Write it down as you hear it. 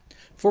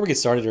Before we get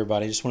started,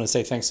 everybody, I just want to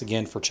say thanks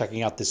again for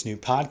checking out this new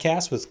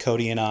podcast with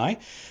Cody and I.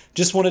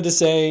 Just wanted to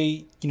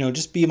say,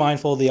 just be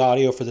mindful of the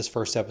audio for this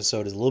first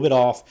episode is a little bit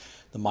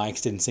off. The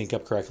mics didn't sync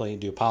up correctly. I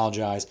do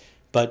apologize.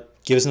 But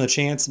give us another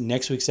chance.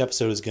 Next week's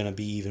episode is going to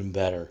be even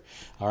better.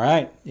 All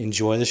right.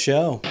 Enjoy the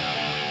show.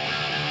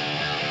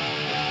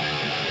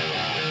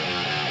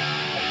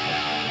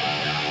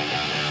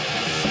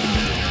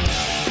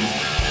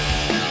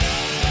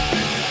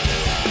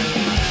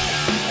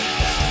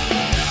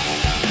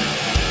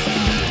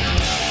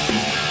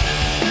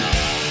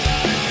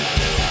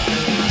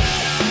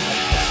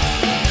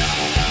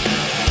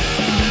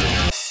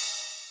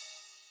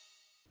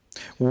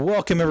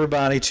 Welcome,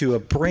 everybody, to a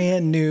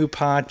brand new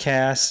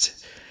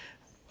podcast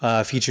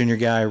featuring your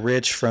guy,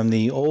 Rich, from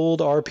the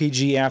old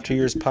RPG After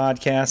Years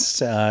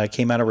podcast.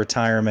 Came out of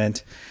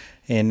retirement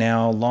and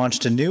now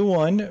launched a new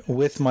one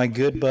with my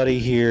good buddy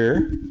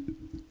here.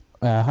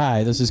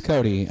 Hi, this is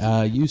Cody.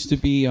 Used to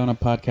be on a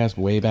podcast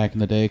way back in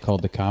the day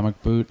called The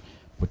Comic Boot.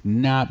 Would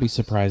not be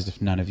surprised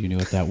if none of you knew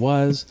what that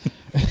was.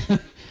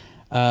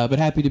 But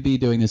happy to be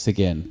doing this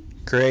again.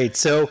 Great.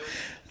 So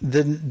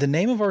the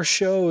name of our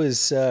show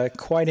is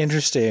quite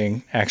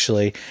interesting,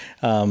 actually.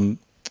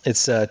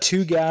 It's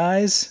Two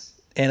Guys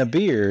and a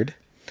Beard,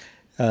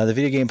 the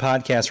video game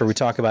podcast where we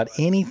talk about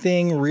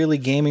anything really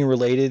gaming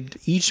related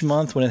each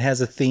month when it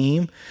has a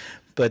theme.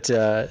 But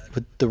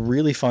the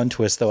really fun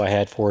twist, though, I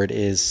had for it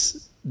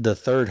is the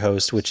third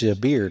host, which is a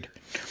beard.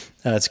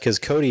 It's because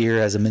Cody here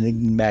has a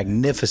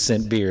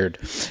magnificent beard.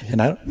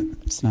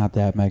 It's not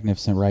that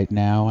magnificent right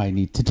now. I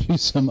need to do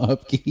some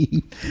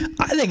upkeep.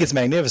 I think it's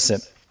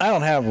magnificent. I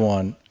don't have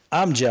one.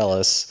 I'm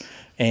jealous.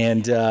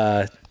 And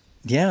that's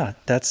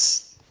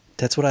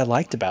what I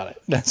liked about it.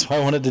 That's why I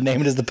wanted to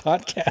name it as the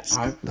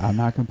podcast. I'm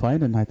not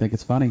complaining. I think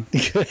it's funny.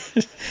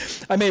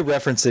 I may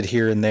reference it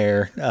here and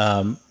there,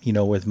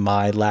 with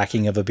my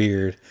lacking of a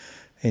beard.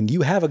 And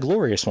you have a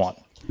glorious one.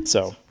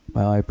 So,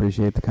 well, I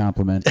appreciate the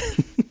compliment.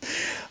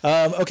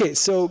 Okay,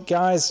 so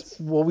guys,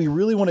 what we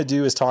really want to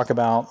do is talk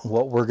about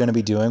what we're going to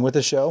be doing with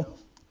the show.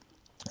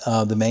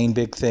 The main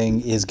big thing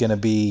is going to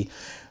be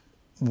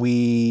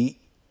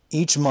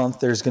each month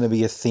there's going to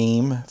be a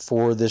theme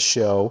for this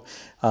show.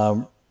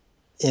 And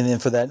then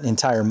for that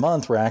entire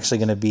month, we're actually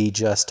going to be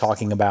just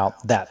talking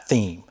about that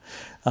theme.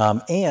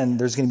 And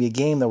there's going to be a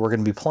game that we're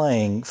going to be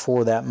playing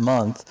for that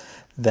month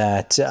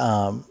that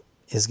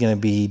is going to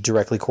be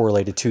directly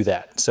correlated to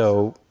that.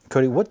 So,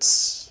 Cody,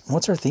 what's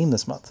our theme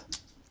this month?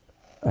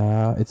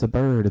 It's a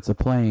bird. It's a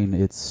plane.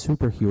 It's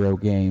superhero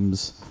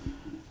games.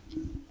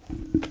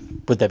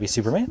 Would that be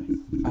Superman?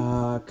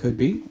 Could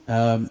be.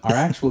 Our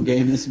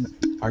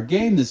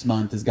game this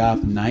month is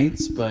Gotham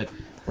Knights, but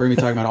we're going to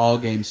be talking about all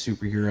game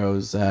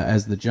superheroes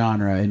as the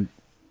genre. And,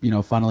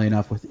 funnily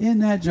enough, within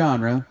that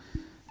genre,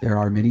 there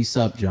are many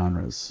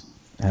subgenres.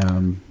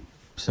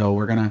 So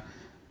we're going to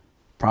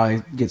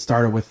probably get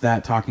started with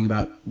that, talking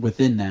about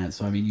within that.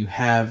 So, you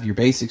have your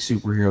basic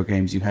superhero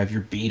games, you have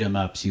your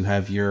beat-em-ups, you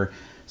have your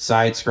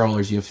side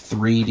scrollers, you have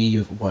 3D, you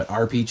have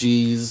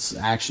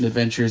RPGs, action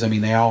adventures.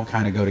 They all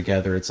kind of go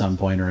together at some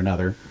point or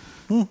another.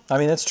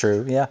 That's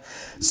true. Yeah.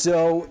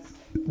 So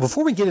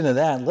before we get into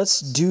that,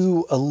 let's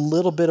do a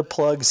little bit of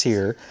plugs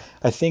here.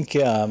 I think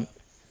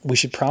we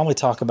should probably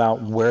talk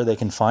about where they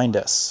can find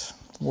us.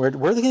 Where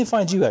are they going to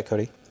find you at,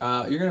 Cody?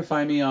 You're going to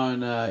find me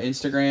on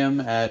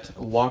Instagram at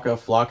Waka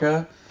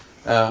Flocka.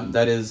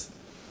 That is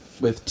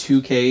with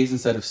 2 Ks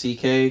instead of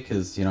CK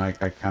because, I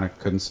kind of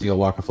couldn't steal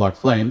Waka Flocka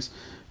Flames.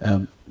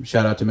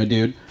 Shout out to my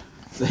dude.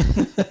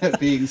 That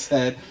being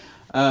said,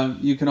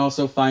 you can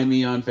also find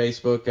me on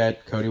Facebook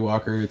at Cody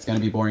Walker. It's going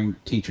to be boring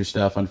teacher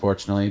stuff,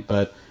 unfortunately,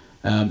 but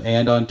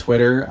and on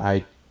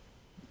Twitter,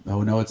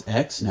 it's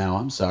X now.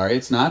 I'm sorry,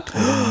 it's not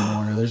Twitter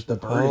anymore. There's the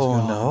bird.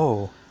 Oh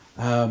no.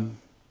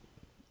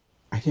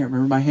 I can't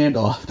remember my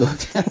handle. I'll have to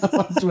look at it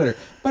on Twitter,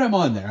 but I'm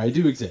on there. I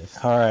do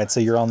exist. All right, so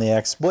you're on the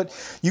X.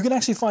 You can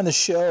actually find the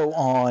show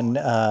on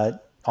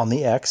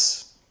the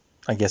X.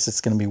 I guess it's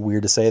going to be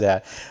weird to say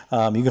that.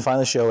 You can find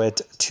the show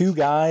at Two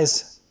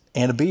Guys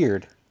and a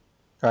Beard.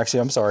 Or actually,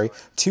 I'm sorry,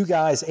 Two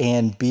Guys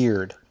and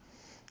Beard.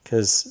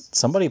 Because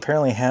somebody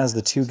apparently has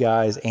the Two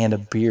Guys and a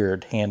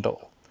Beard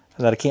handle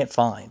that I can't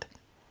find.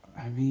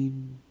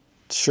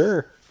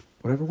 Sure.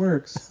 Whatever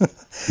works.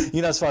 You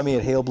can also find me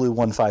at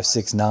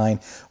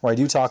HaleBlue1569, where I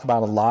do talk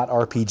about a lot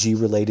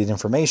RPG-related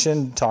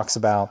information. Talks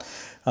about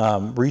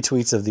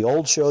retweets of the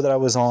old show that I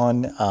was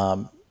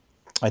on.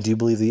 I do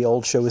believe the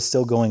old show is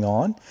still going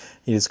on.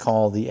 It is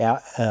called the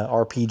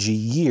RPG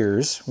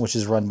Years, which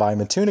is run by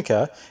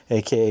Matunica,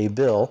 a.k.a.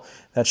 Bill.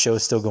 That show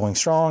is still going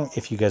strong.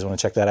 If you guys want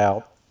to check that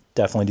out,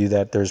 definitely do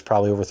that. There's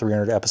probably over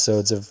 300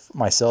 episodes of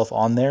myself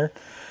on there.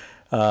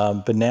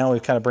 But now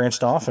we've kind of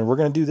branched off, and we're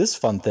going to do this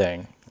fun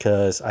thing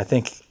because I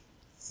think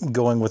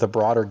going with a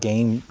broader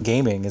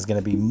gaming is going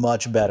to be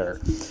much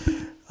better.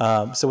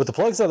 So with the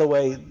plugs out of the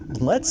way,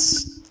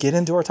 let's get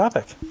into our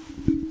topic.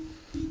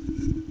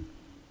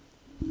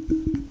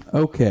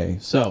 Okay,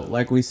 so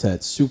like we said,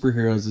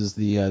 superheroes is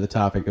the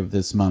topic of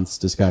this month's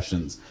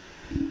discussions.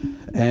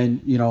 And,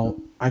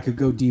 I could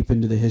go deep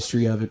into the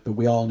history of it, but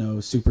we all know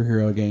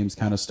superhero games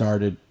kind of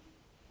started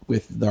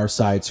with our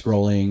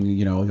side-scrolling,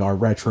 you know, our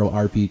retro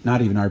RPG,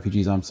 not even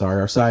RPGs, I'm sorry,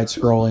 our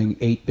side-scrolling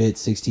 8-bit,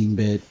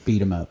 16-bit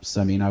beat-em-ups.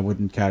 I mean, I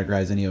wouldn't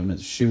categorize any of them as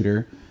a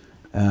shooter.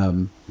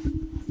 And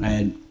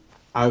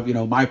you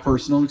know, my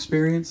personal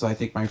experience, I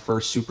think my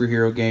first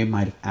superhero game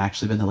might have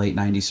actually been the late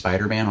 90s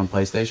Spider-Man on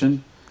PlayStation.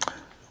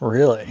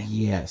 Really?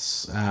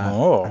 Yes.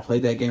 I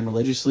played that game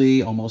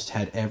religiously, almost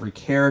had every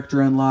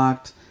character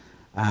unlocked.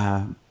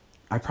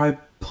 I probably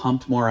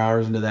pumped more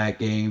hours into that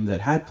game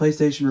that had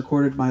PlayStation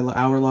recorded my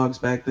hour logs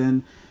back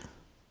then.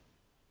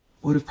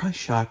 Would have probably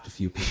shocked a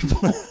few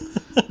people.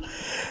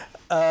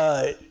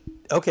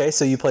 Okay,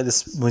 so you played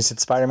this when you said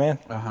Spider-Man?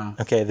 Uh-huh.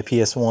 Okay, the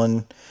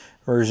PS1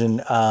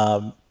 version.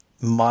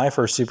 My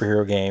first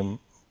superhero game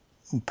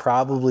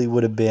probably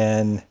would have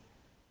been, I'm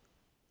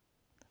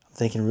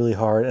thinking really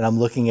hard, and I'm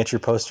looking at your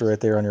poster right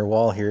there on your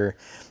wall here.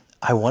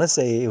 I want to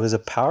say it was a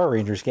Power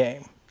Rangers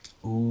game.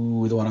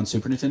 Ooh, the one on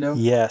Super Nintendo?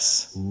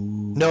 Yes.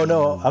 Ooh.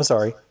 No, I'm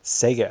sorry.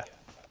 Sega.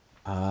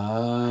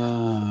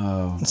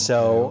 Oh.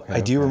 So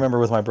I do remember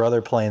with my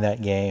brother playing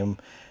that game.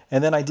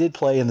 And then I did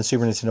play in the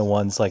Super Nintendo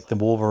ones, like the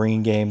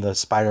Wolverine game, the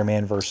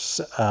Spider-Man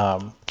versus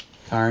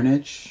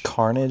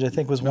Carnage, I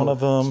think was one of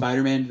them.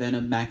 Spider-Man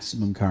Venom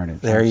Maximum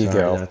Carnage. There you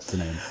go. That's the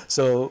name.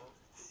 So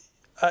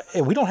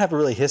we don't have a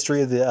really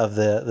history of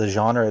the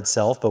genre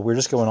itself, but we're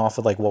just going off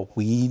of like what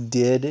we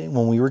did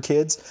when we were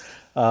kids.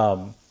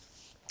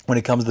 When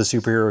it comes to the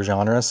superhero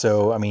genre.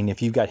 So, I mean,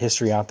 if you've got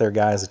history out there,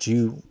 guys, that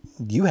you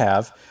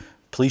have,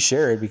 please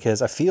share it,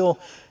 because I feel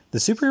the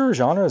superhero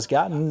genre has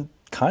gotten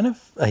kind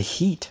of a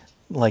heat,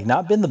 like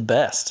not been the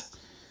best.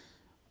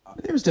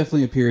 There was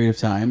definitely a period of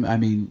time. I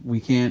mean,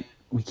 we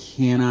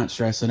cannot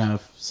stress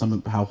enough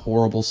how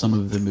horrible some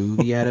of the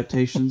movie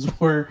adaptations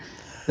were.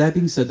 That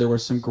being said, there were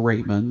some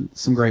great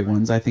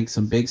ones. I think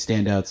some big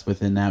standouts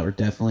within that were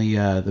definitely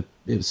it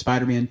was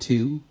Spider-Man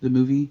 2, the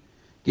movie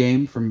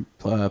game from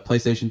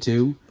PlayStation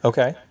 2.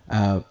 Okay.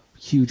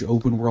 Huge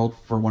open world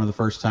for one of the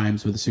first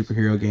times with a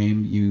superhero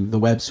game. The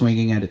web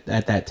swinging at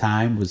that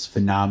time was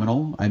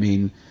phenomenal. I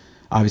mean,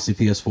 obviously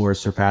PS4 has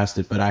surpassed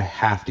it, but I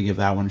have to give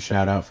that one a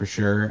shout out for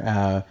sure.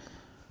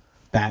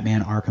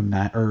 Batman Arkham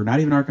Knight, or not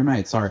even Arkham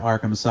Knight, sorry,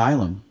 Arkham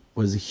Asylum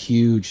was a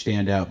huge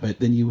standout.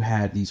 But then you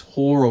had these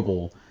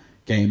horrible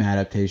game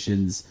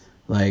adaptations.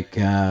 Like,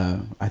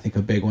 I think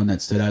a big one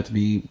that stood out to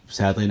me,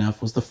 sadly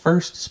enough, was the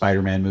first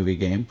Spider-Man movie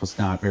game. Was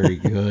not very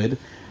good.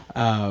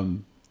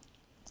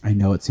 I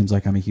know it seems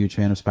like I'm a huge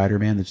fan of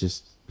Spider-Man.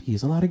 He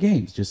has a lot of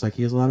games, just like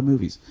he has a lot of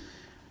movies.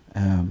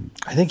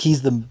 I think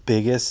he's the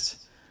biggest.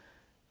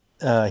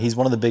 He's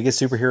one of the biggest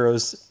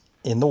superheroes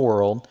in the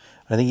world.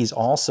 I think he's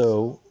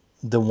also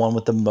the one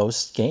with the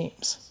most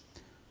games.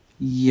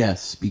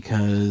 Yes,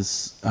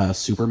 because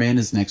Superman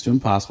is next to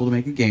impossible to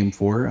make a game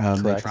for.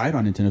 They tried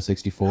on Nintendo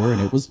 64,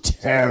 and it was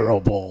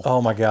terrible.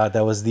 Oh my god,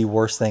 that was the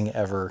worst thing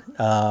ever.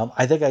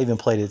 I think I even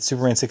played it,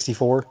 Superman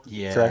 64.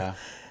 Yeah. Correct?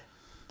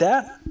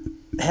 That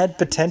had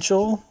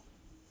potential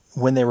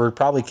when they were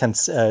probably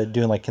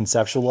doing like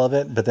conceptual of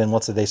it, but then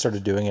once they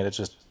started doing it, it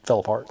just fell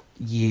apart.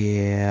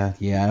 Yeah,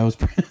 it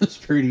was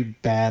pretty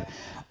bad.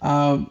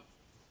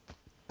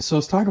 So I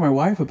was talking to my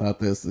wife about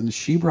this, and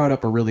she brought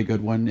up a really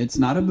good one. It's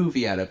not a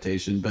movie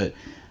adaptation, but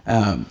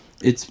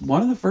it's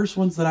one of the first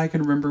ones that I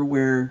can remember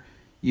where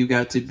you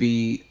got to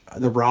be,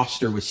 the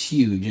roster was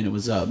huge, and it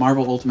was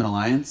Marvel Ultimate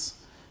Alliance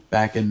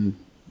back in,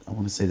 I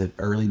want to say, the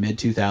early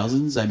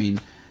mid-2000s. I mean,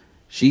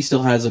 she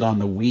still has it on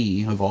the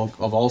Wii, of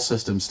all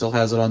systems, still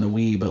has it on the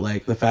Wii, but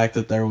like the fact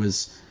that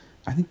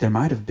I think there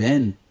might have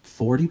been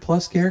 40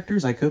 plus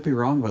characters. I could be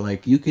wrong, but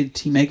like you could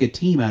make a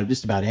team out of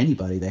just about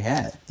anybody they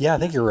had. Yeah, I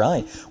think you're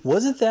right.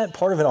 Wasn't that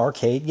part of an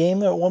arcade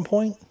game at one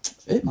point?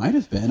 It might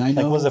have been. I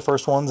know. Like, was the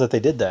first ones that they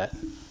did that?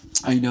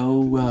 I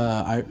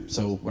know.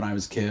 So when I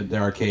was a kid, the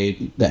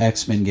arcade, the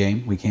X-Men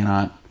game, we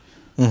cannot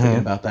forget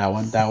about that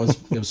one.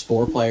 It was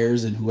 4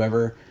 players, and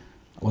whoever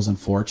was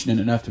unfortunate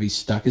enough to be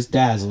stuck as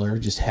Dazzler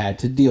just had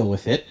to deal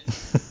with it.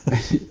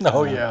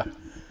 Oh yeah.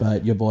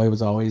 But your boy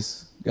was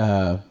always,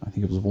 I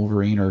think it was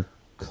Wolverine or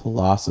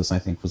Colossus, I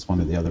think, was one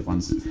of the other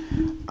ones.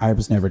 I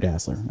was never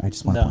Dazzler. I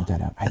just want to point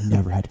that out. I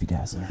never had to be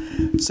Dazzler.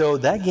 So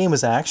that game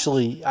was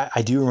actually,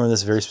 I do remember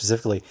this very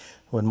specifically.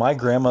 When my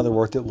grandmother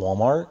worked at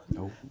Walmart,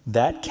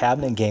 that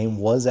cabinet game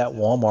was at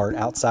Walmart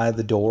outside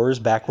the doors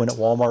back when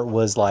Walmart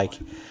was like...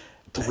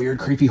 The weird,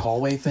 creepy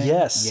hallway thing?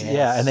 Yes.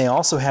 Yeah. And they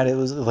also had, it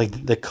was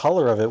like, the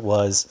color of it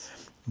was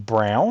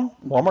brown.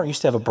 Walmart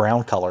used to have a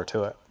brown color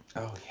to it.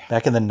 Oh, yeah.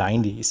 Back in the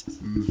 90s.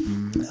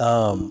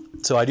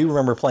 Mm-hmm. So I do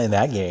remember playing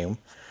that game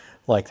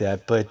like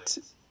that, but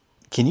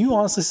can you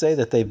honestly say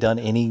that they've done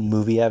any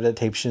movie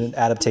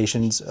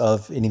adaptations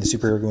of any of the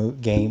superhero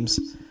games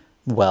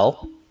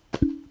well?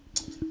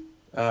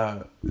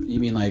 You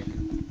mean like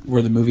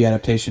where the movie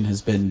adaptation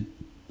has been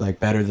like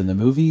better than the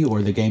movie,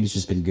 or the game has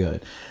just been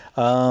good?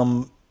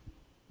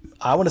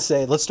 I want to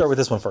say, let's start with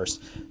this one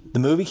first. The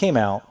movie came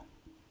out,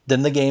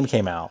 then the game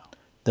came out.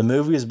 The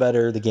movie was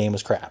better, the game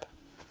was crap.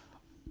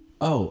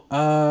 Oh,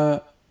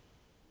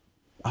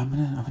 I'm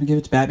gonna give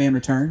it to Batman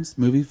Returns.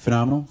 Movie,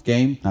 phenomenal.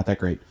 Game, not that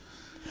great.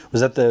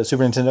 Was that the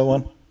Super Nintendo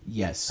one?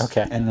 Yes.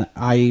 Okay. And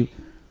I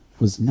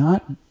was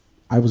not.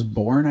 I was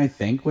born, I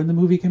think, when the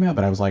movie came out,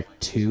 but I was like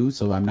 2,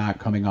 so I'm not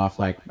coming off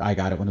like I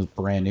got it when it was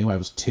brand new. I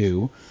was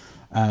 2,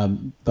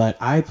 but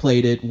I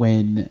played it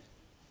when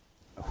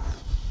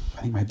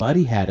I think my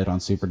buddy had it on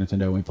Super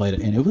Nintendo. And we played it,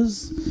 and it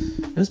was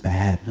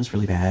bad. It was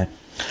really bad.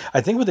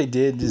 I think what they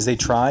did is they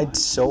tried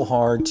so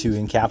hard to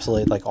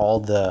encapsulate like all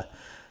the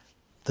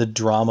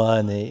drama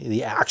and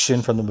the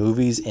action from the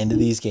movies into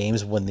these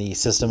games when the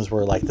systems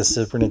were like the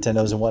Super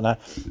Nintendos and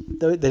whatnot.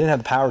 They didn't have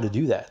the power to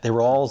do that. They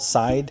were all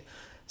side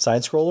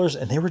scrollers,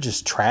 and they were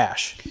just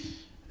trash.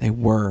 They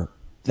were.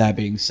 That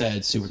being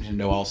said, Super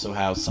Nintendo also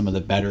has some of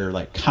the better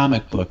like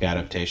comic book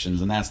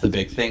adaptations, and that's the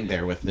big thing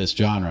there with this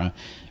genre.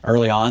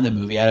 Early on, the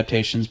movie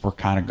adaptations were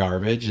kind of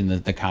garbage, and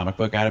the comic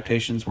book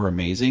adaptations were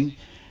amazing.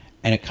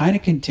 And it kind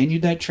of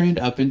continued that trend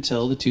up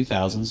until the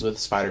 2000s with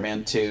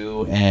Spider-Man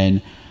 2.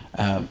 And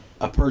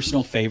a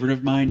personal favorite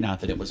of mine,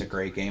 not that it was a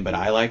great game, but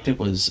I liked it,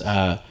 was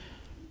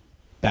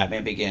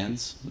Batman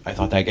Begins. I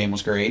thought that game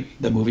was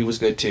great. The movie was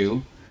good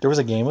too. There was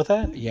a game with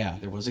that? Yeah,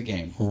 there was a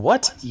game.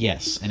 What?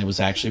 Yes, and it was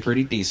actually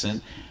pretty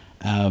decent.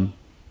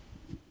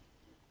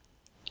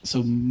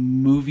 So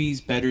movies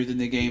better than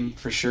the game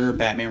for sure.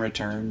 Batman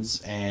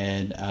Returns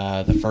and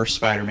the first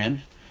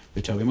Spider-Man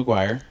with Tobey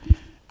Maguire.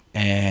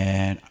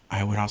 And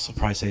I would also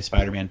probably say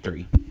Spider-Man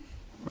 3.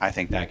 I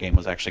think that game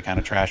was actually kind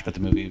of trash, but the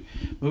movie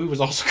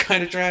was also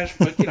kind of trash,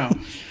 but you know.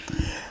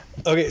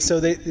 Okay, so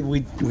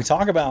we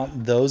talk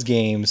about those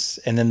games,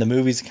 and then the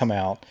movies come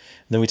out,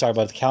 and then we talk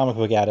about the comic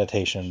book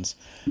adaptations.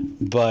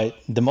 But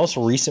the most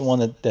recent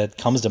one that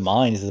comes to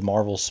mind is the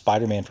Marvel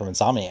Spider-Man from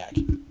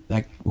Insomniac.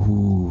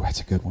 That's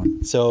a good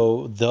one.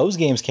 So those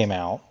games came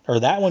out, or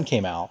that one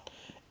came out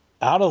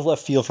of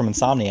left field from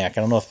Insomniac.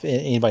 I don't know if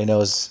anybody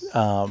knows.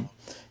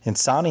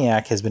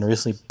 Insomniac has been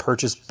recently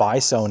purchased by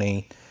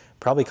Sony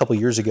probably a couple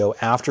years ago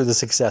after the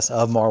success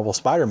of Marvel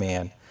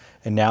Spider-Man,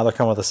 and now they're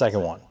coming with a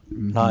second one.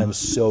 Mm-hmm. I'm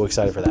so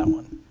excited for that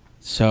one.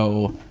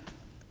 So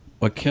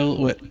what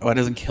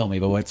doesn't kill me,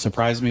 but what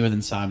surprised me with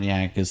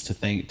Insomniac is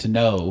to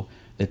know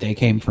that they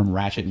came from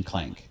Ratchet and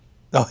Clank.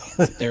 Oh,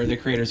 they're the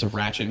creators of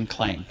Ratchet and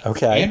Clank.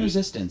 Okay. And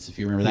Resistance, if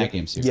you remember that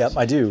game series. Yep,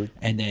 I do.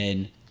 And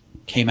then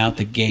came out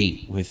the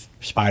gate with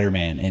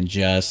Spider-Man and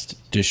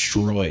just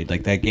destroyed.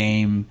 Like that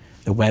game,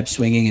 the web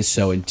swinging is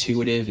so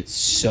intuitive, it's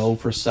so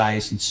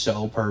precise and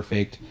so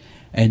perfect.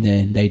 And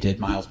then they did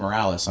Miles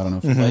Morales. I don't know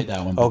if you played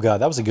that one. Oh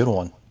god, that was a good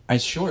one.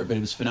 It's short, but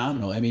it was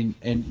phenomenal. I mean,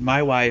 and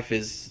my wife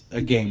is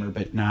a gamer,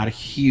 but not a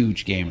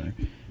huge gamer.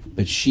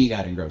 But she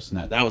got engrossed in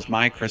that. That was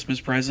my Christmas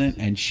present,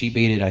 and she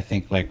beat it, I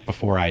think, like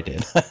before I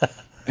did.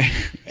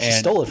 She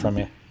stole it from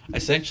you.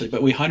 Essentially,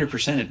 but we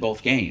 100%ed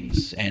both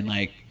games. And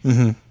like,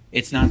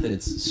 it's not that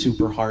it's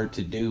super hard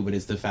to do, but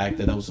it's the fact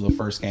that those are the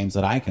first games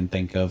that I can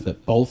think of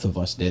that both of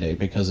us did it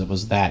because it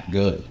was that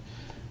good.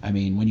 I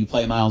mean, when you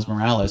play Miles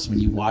Morales, when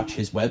you watch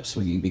his web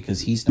swinging,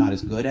 because he's not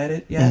as good at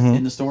it yet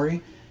in the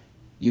story,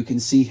 you can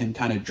see him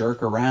kind of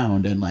jerk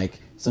around, and like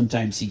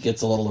sometimes he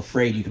gets a little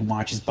afraid. You can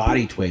watch his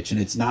body twitch, and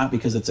it's not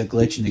because it's a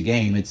glitch in the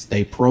game. It's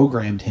they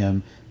programmed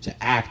him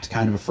to act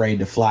kind of afraid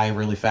to fly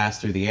really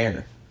fast through the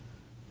air,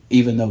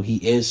 even though he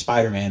is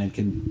Spider-Man and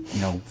can,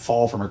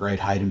 fall from a great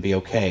height and be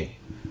okay.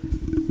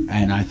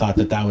 And I thought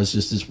that was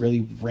just this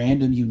really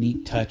random,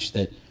 unique touch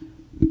that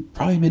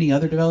probably many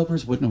other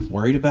developers wouldn't have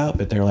worried about,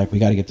 but they're like, we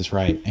got to get this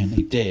right, and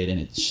they did, and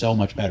it's so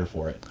much better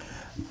for it.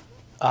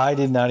 I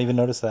did not even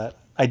notice that.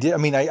 I did. I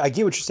mean, I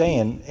get what you're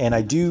saying, and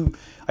I do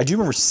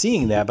remember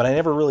seeing that, but I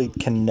never really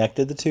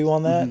connected the two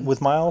on that with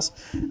Miles.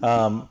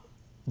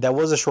 That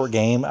was a short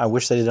game. I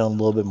wish they had done a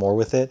little bit more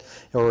with it,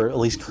 or at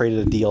least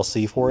created a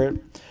DLC for it.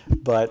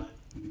 But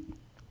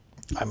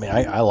I mean,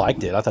 I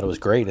liked it. I thought it was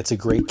great. It's a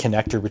great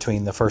connector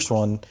between the first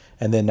one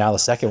and then now the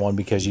second one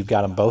because you've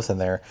got them both in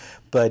there.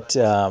 But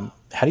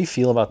how do you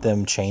feel about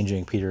them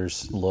changing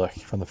Peter's look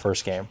from the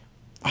first game?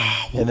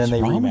 And then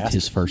they remastered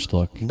his first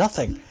look.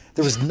 Nothing.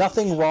 There was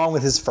nothing wrong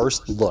with his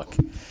first look.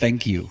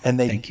 Thank you. And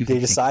they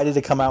decided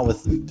to come out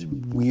with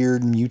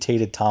weird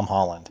mutated Tom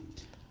Holland.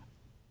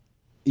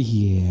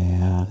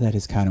 Yeah, that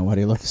is kind of what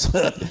he looks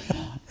like.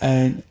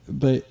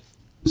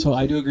 So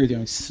I do agree with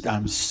you.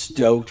 I'm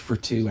stoked for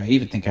 2. I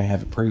even think I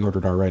have it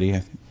pre-ordered already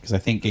because I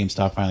think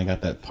GameStop finally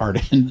got that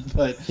part in.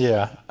 But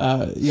yeah,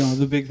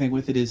 the big thing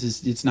with it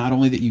is it's not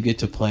only that you get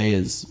to play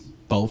as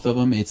both of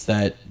them. It's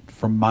that,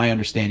 from my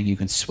understanding, you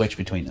can switch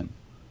between them.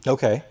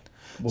 Okay.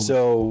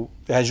 So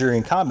as you're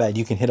in combat,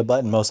 you can hit a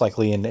button most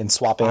likely and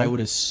swap in. I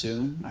would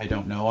assume. I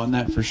don't know on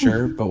that for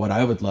sure. But what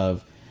I would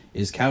love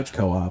is couch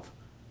co-op,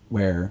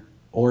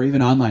 or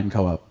even online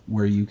co-op,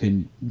 where you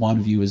can, one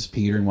of you is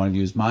Peter and one of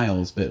you is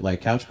Miles. But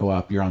like couch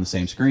co-op, you're on the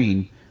same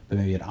screen. But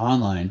maybe at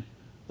online,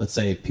 let's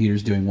say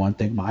Peter's doing one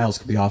thing, Miles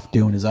could be off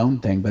doing his own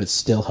thing, but it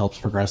still helps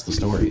progress the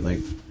story. Like,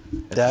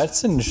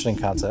 that's an interesting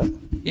concept.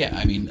 Yeah,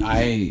 I mean,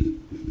 I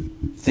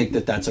think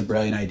that's a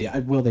brilliant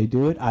idea. Will they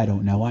do it? I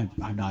don't know.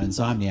 I'm not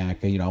Insomniac.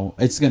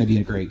 It's going to be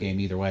a great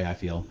game either way, I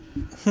feel.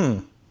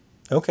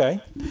 Okay.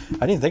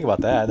 I didn't think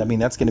about that. I mean,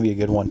 that's going to be a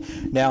good one.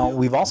 Now,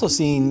 we've also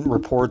seen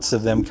reports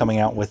of them coming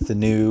out with the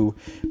new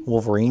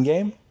Wolverine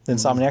game that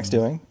Insomniac's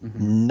doing.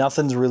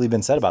 Nothing's really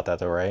been said about that,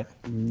 though, right?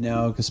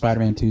 No, because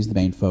Spider-Man 2 is the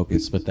main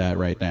focus with that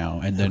right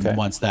now. And then Okay.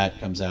 once that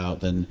comes out,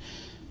 then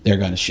they're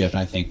going to shift,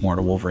 I think, more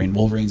to Wolverine.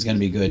 Wolverine's going to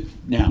be good.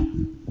 Now,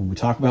 when we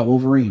talk about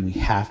Wolverine, we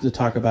have to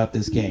talk about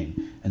this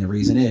game. And the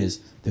reason is,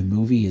 the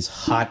movie is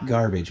hot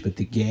garbage, but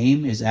the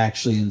game is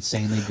actually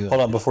insanely good.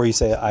 Hold on, before you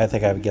say it, I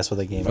think I have a guess what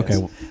the game Okay.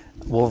 is.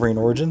 Wolverine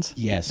Origins?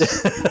 Yes.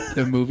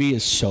 The movie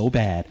is so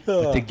bad,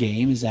 but the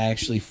game is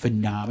actually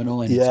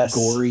phenomenal, and Yes. it's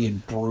gory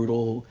and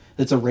brutal.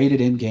 It's a rated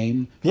M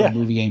game for Yeah. a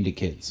movie aimed at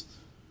kids.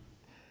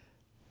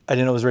 I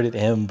didn't know it was rated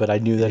M, but I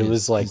knew that it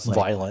was like It's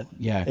violent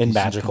Yeah, 'cause and you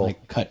can, magical.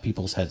 like, cut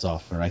people's heads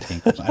off, or I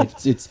think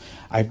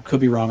I could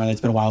be wrong on it.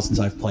 It's been a while since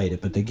I've played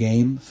it, but the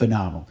game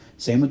phenomenal.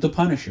 Same with the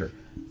Punisher,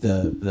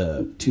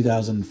 the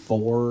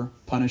 2004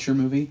 Punisher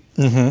movie.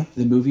 Mm-hmm.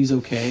 The movie's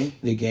okay.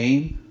 The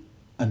game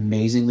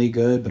amazingly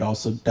good, but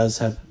also does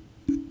have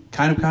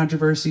kind of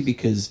controversy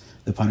because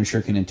the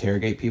Punisher can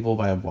interrogate people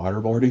by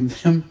waterboarding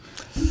them.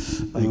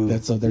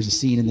 There's a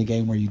scene in the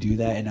game where you do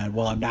that, and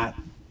I'm not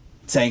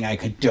saying I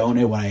condone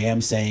it. What I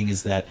am saying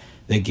is that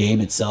the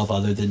game itself,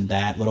 other than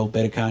that little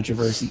bit of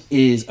controversy,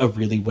 is a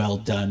really well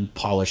done,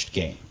 polished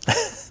game.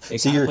 It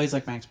So kind you're- of plays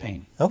like Max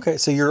Payne. Okay,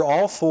 so you're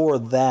all for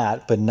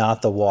that, but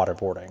not the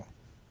waterboarding.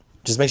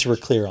 Just make sure we're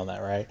clear on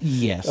that, right?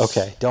 Yes.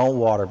 Okay, don't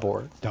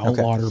waterboard. Don't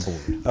Okay.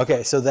 waterboard.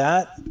 Okay, so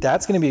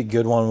that's going to be a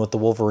good one with the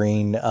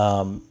Wolverine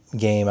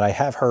game, and I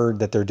have heard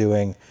that they're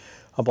doing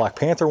a Black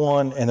Panther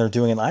one and they're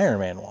doing an Iron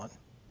Man one.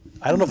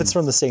 I don't know if it's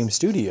from the same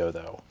studio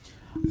though.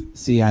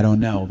 See, I don't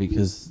know,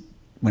 because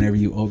whenever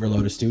you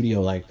overload a studio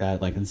like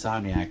that, like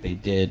Insomniac, they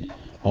did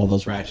all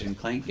those Ratchet and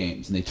Clank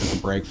games, and they took a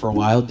break for a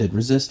while, did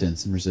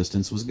Resistance, and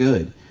Resistance was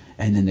good.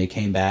 And then they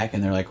came back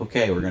and they're like,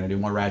 okay, we're going to do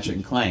more Ratchet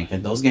and Clank.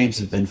 And those games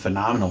have been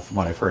phenomenal from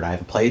what I've heard. I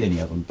haven't played any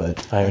of them,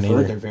 but I haven't I've heard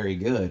either. they're very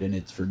good. And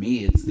it's, for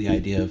me, it's the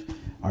idea of,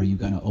 are you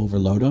going to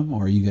overload them,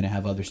 or are you going to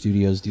have other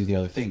studios do the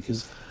other thing?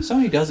 Because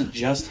Sony doesn't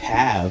just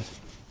have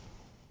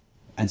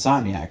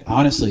Insomniac.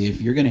 Honestly, if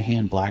you're going to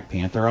hand Black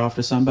Panther off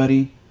to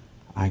somebody,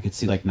 I could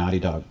see like Naughty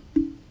Dog.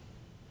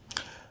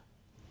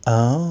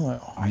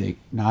 Oh, I think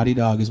Naughty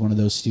Dog is one of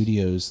those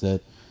studios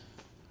that,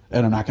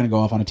 and I'm not going to go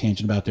off on a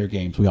tangent about their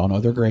games. We all know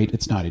they're great.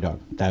 It's Naughty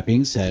Dog. That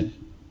being said,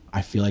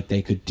 I feel like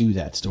they could do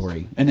that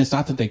story. And it's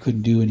not that they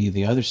couldn't do any of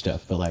the other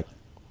stuff, but like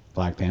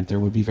Black Panther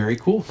would be very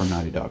cool from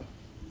Naughty Dog.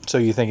 so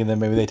you thinking that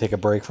maybe they take a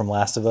break from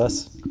Last of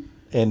Us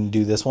and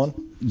do this one?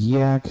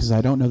 Yeah, because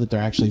I don't know that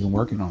they're actually even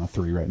working on a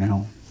 3 right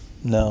now.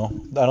 No,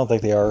 I don't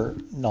think they are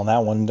on that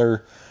one.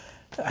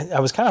 I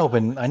was kind of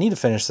hoping I need to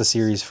finish the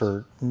series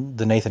for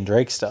the Nathan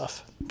Drake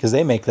stuff because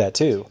they make that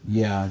too.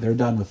 Yeah, they're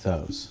done with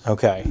those.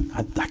 Okay,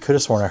 I could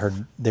have sworn I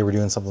heard they were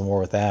doing something more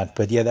with that,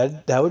 but yeah,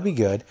 that would be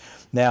good.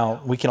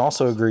 Now we can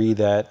also agree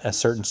that a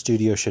certain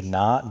studio should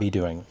not be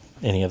doing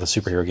any of the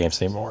superhero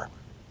games anymore.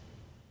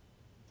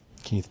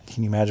 Can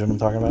you imagine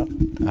what I'm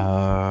talking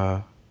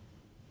about?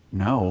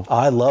 No.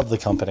 I love the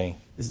company.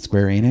 Is it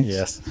Square Enix?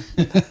 Yes,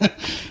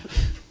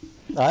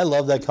 I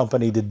love that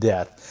company to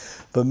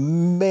death, but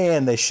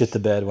man, they shit the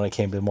bed when it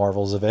came to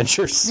Marvel's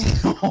Avengers.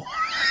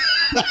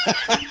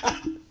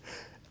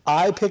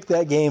 I picked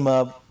that game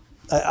up.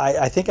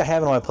 I think I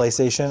have it on my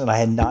PlayStation, and I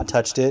had not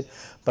touched it,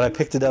 but I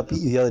picked it up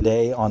the other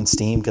day on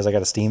Steam because I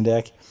got a Steam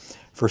Deck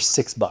for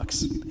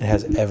 $6. It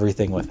has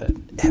everything with it,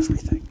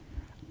 everything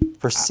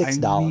for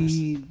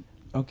 $6.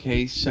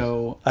 Okay,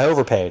 so I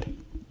overpaid.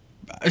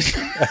 I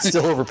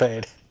still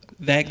overpaid.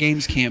 that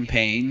game's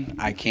campaign,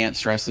 I can't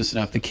stress this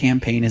enough. The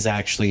campaign is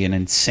actually an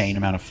insane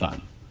amount of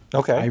fun.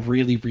 Okay. I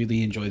really,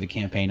 really enjoy the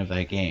campaign of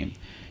that game.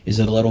 Is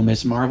it a little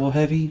Miss Marvel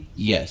heavy?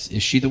 Yes.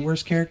 Is she the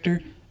worst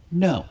character?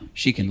 No.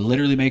 She can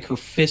literally make her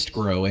fist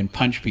grow and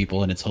punch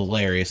people, and it's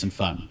hilarious and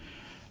fun.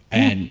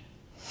 And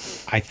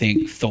I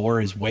think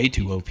Thor is way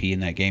too OP in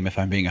that game, if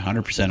I'm being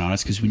 100%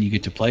 honest, because when you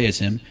get to play as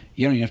him,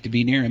 you don't even have to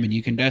be near him, and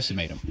you can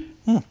decimate him.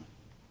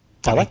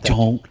 I like that.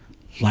 don't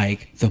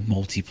like the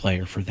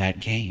multiplayer for that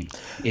game.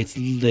 It's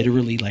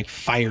literally like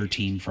Fire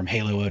Team from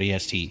Halo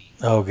ODST,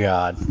 Oh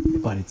God.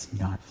 but it's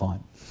not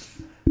fun.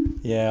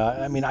 Yeah,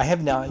 I mean, I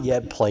have not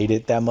yet played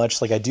it that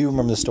much. Like, I do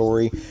remember the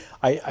story.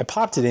 I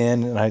popped it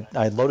in and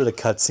I loaded a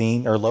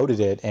cutscene, or loaded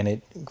it, and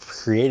it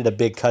created a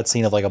big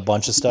cutscene of like a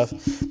bunch of stuff.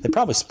 They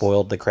probably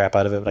spoiled the crap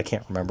out of it, but I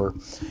can't remember.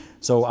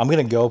 So I'm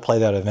gonna go play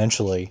that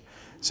eventually.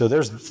 So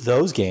there's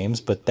those games,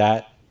 but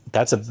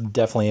that's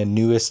definitely a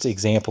newest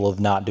example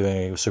of not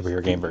doing a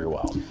superhero game very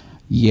well.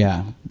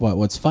 Yeah.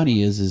 What's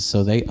funny is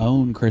so they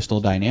own Crystal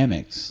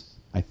Dynamics,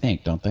 I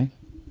think, don't they?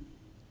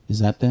 Is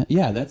that them?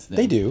 Yeah, that's them.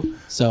 They do.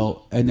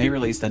 So, and they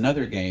released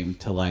another game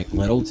to like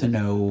little to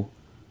no,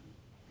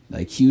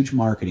 like huge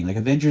marketing. Like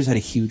Avengers had a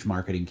huge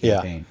marketing Yeah.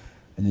 campaign,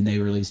 and then they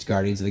released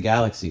Guardians of the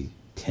Galaxy,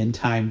 10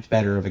 times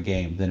better of a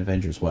game than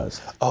Avengers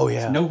was. Oh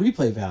yeah. No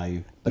replay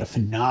value, but a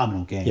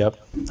phenomenal game. Yep.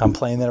 I'm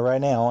playing that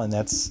right now, and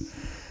that's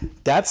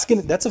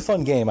that's a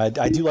fun game. I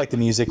do like the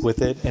music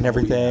with it and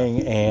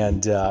everything,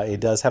 and it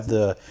does have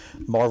the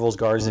Marvel's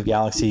Guardians of the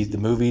Galaxy, the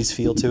movies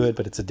feel to it,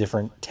 but it's a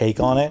different take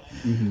on it.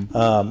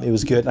 It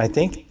was good, and I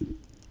think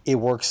it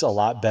works a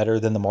lot better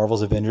than the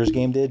Marvel's Avengers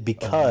game did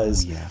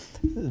because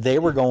they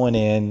were going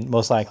in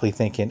most likely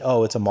thinking,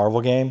 oh, it's a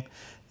Marvel game.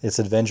 It's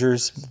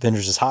Avengers.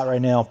 Avengers is hot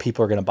right now.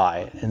 People are going to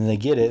buy it. And then they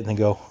get it and they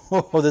go,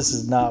 oh, this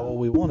is not what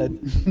we wanted.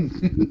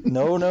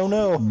 No. No.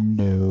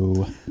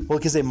 Well,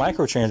 because they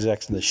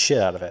microtransacted the shit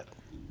out of it.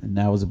 And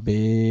that was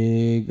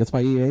that's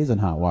why EA's in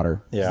hot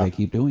water. Yeah. They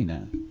keep doing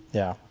that.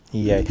 Yeah.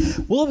 EA.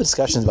 We'll have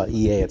discussions about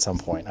EA at some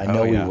point. I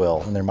know we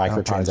will, and their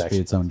That'll probably just be microtransactions.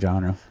 its own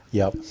genre.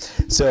 Yep.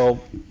 So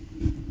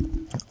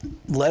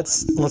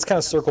let's kind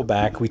of circle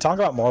back. We talk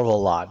about Marvel a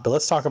lot, but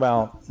let's talk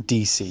about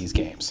DC's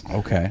games.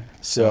 Okay.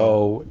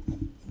 So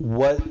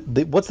what's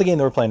the game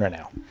that we're playing right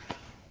now?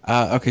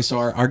 Okay, so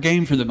our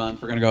game for the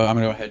month, I'm gonna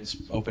go ahead and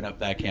open up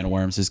that can of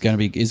worms. Is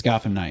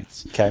Gotham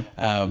Knights. Okay.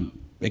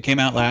 It came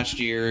out last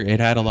year. It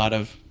had a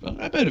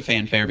bit of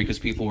fanfare because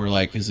people were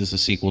like, "Is this a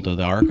sequel to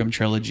the Arkham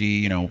trilogy?"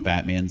 You know,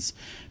 Batman's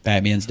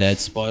dead.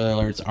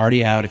 Spoiler: it's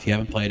already out. If you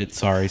haven't played it,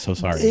 sorry, so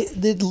sorry.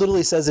 It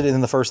literally says it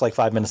in the first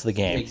 5 minutes of the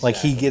game.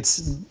 Exactly.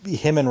 Like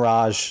him and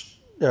Ra's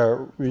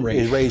al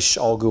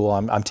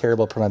Ghul. I'm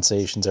terrible at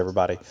pronunciations,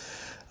 everybody.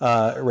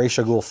 Ra's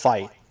al Ghul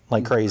fight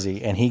like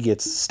crazy, and he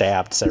gets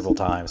stabbed several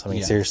times. I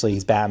mean, seriously,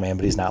 he's Batman,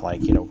 but he's not like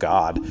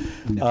God.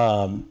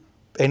 No.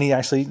 And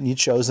he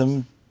shows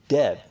him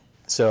dead.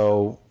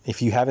 So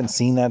if you haven't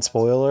seen that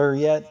spoiler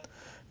yet,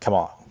 come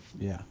on.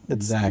 Yeah,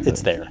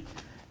 It's there.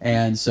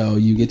 And so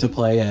you get to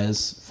play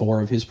as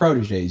 4 of his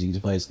proteges. You get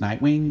to play as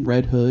Nightwing,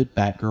 Red Hood,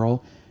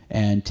 Batgirl,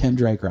 and Tim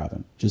Drake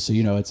Robin. Just so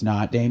you know, it's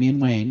not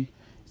Damian Wayne,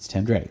 it's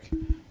Tim Drake.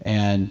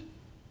 And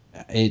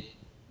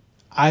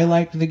I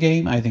liked the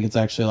game. I think it's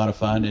actually a lot of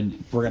fun,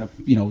 and we're gonna,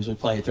 as we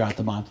play it throughout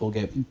the month, we'll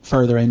get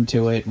further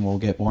into it, and we'll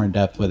get more in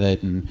depth with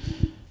it, and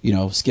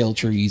skill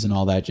trees and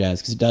all that jazz,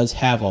 because it does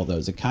have all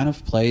those. It kind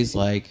of plays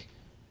like.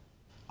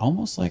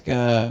 Almost like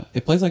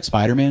it plays like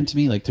Spider-Man to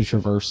me, like the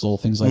traversal,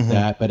 things like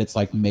that, but it's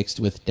like mixed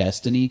with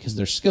Destiny because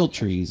there's skill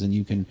trees and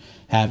you can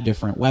have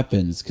different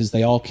weapons because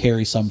they all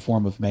carry some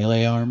form of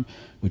melee arm,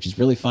 which is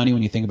really funny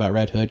when you think about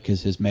Red Hood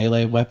because his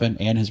melee weapon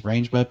and his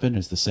ranged weapon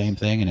is the same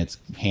thing, and it's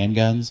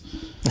handguns.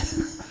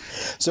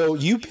 So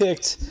you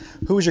picked,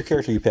 who was your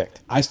character you picked?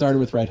 I started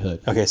with Red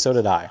Hood. Okay, so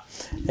did I.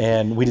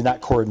 And we did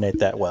not coordinate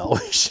that well.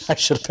 I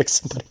should have picked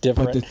somebody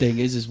different. But the thing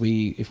is if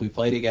we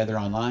play together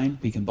online,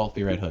 we can both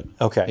be Red Hood.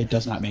 Okay. It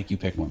does not make you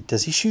pick one.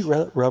 Does he shoot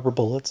rubber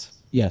bullets?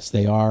 Yes,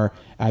 they are.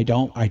 I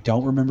don't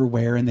remember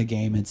where in the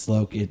game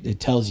it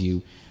tells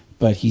you,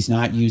 but he's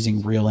not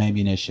using real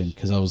ammunition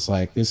because I was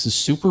like, this is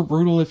super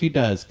brutal if he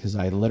does, because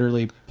I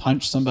literally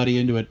punched somebody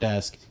into a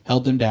desk,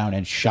 held them down,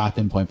 and shot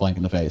them point blank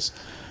in the face.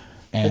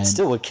 And it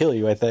still would kill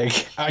you, I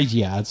think.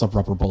 Yeah, it's a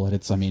rubber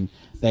bullet.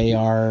 They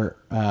are,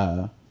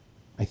 I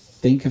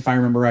think if I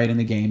remember right in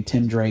the game,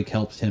 Tim Drake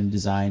helped him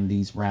design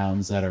these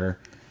rounds that are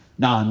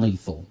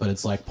non-lethal, but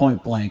it's like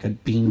point blank, a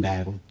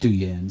beanbag will do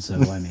you in. So,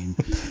 I mean.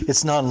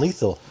 It's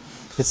non-lethal.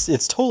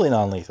 It's totally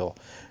non-lethal.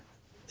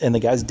 And the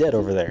guy's dead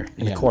over there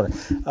in the corner.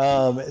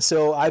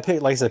 So I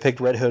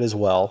picked Red Hood as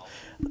well.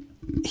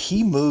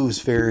 He moves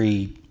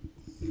very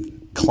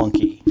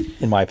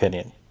clunky, in my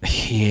opinion.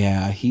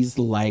 Yeah, he's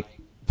like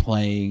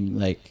playing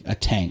like a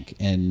tank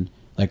in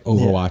like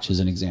Overwatch as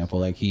an example.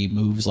 Like he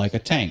moves like a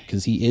tank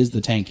because he is the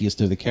tankiest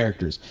of the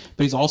characters,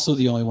 but he's also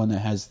the only one that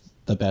has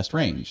the best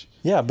range.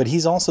 Yeah, but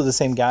he's also the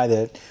same guy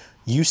that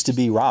used to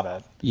be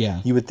Robin.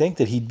 Yeah. You would think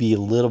that he'd be a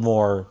little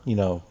more,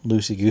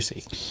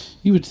 loosey-goosey.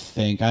 You would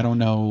think. I don't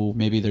know.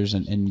 Maybe there's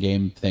an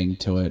in-game thing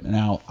to it.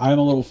 Now, I'm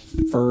a little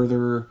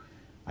further,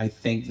 I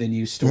think, than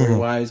you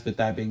story-wise, but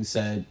that being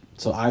said,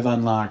 so I've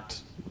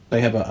unlocked... They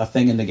have a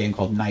thing in the game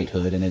called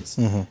Knighthood, and it's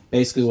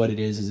basically what it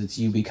is it's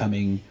you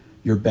becoming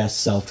your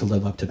best self to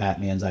live up to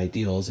Batman's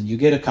ideals. And you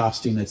get a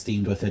costume that's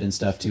themed with it and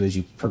stuff, too, as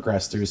you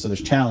progress through. So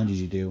there's challenges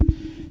you do.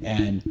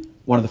 And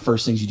one of the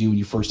first things you do when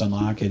you first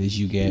unlock it is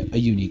you get a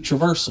unique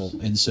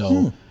traversal. And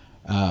so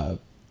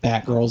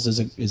Batgirl's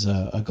is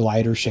a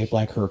glider shaped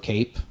like her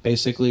cape,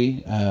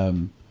 basically.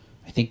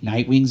 I think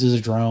Nightwing's is a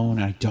drone.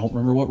 I don't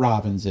remember what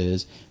Robin's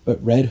is,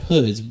 but Red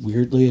Hood's,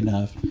 weirdly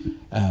enough,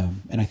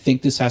 and I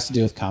think this has to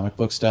do with comic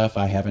book stuff.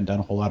 I haven't done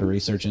a whole lot of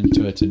research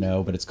into it to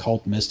know, but it's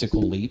called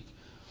Mystical Leap.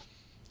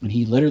 And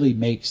he literally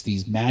makes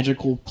these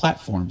magical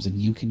platforms, and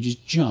you can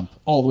just jump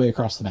all the way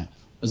across the map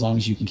as long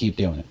as you can keep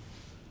doing it.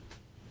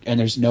 And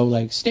there's no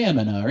like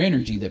stamina or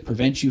energy that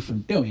prevents you from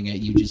doing it.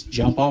 You just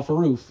jump off a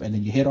roof, and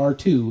then you hit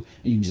R2, and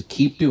you can just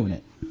keep doing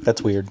it.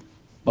 That's weird.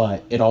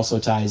 But it also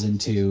ties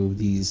into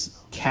these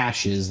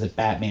caches that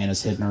Batman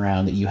is hidden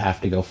around that you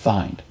have to go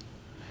find.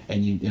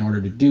 And in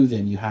order to do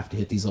them, you have to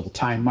hit these little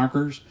time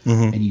markers,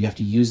 and you have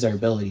to use their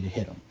ability to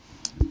hit them.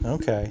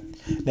 Okay.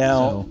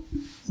 Now,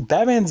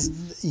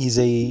 he's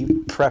a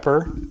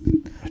prepper.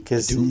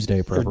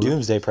 Doomsday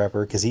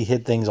prepper, because he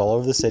hid things all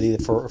over the city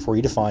for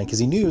you to find, because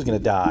he knew he was going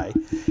to die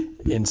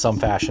in some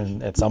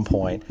fashion at some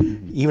point,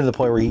 even to the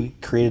point where he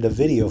created a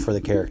video for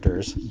the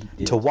characters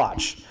to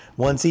watch.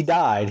 once he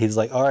died, he's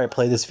like, all right,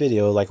 play this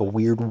video like a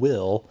weird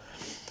will.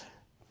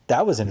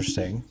 That was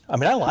interesting. I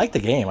mean, I like the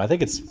game. I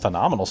think it's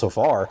phenomenal so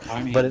far.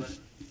 I mean, but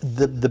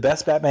the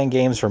best Batman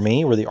games for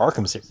me were the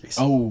Arkham series.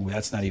 Oh,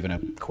 that's not even a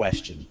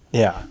question.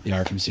 Yeah. The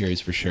Arkham series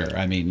for sure.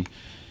 I mean,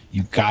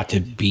 you got to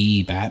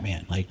be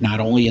Batman. Like, not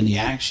only in the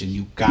action,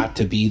 you got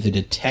to be the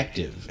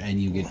detective, and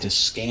you get to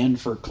scan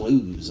for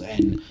clues.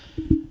 And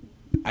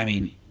I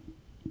mean,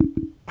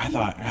 I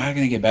thought, how am I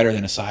going to get better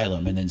than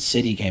Asylum? And then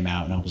City came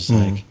out, and I was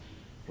like,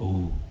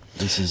 ooh,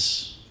 this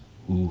is,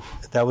 ooh.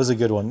 That was a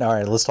good one. All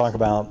right, let's talk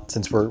about,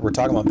 since we're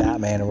talking about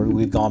Batman and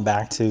we've gone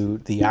back to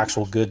the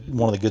actual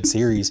one of the good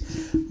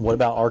series, what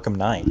about Arkham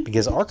Knight?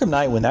 Because Arkham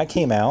Knight, when that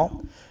came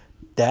out,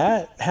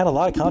 that had a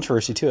lot of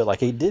controversy to it.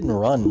 Like, it didn't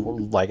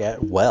run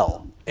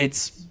well.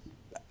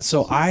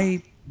 So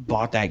I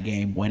bought that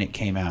game when it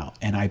came out,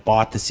 and I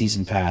bought the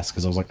season pass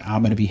because I was like,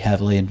 I'm going to be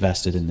heavily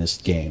invested in this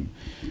game.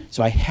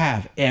 So I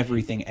have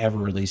everything ever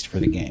released for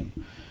the game.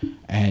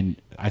 And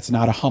it's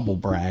not a humble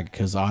brag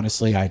because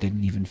honestly, I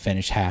didn't even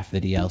finish half the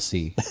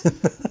DLC.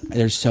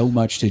 There's so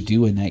much to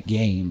do in that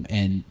game.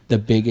 And the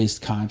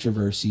biggest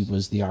controversy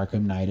was the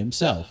Arkham Knight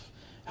himself.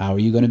 How are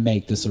you going to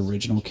make this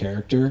original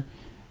character?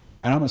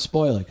 And I'm going to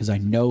spoil it because I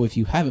know if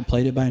you haven't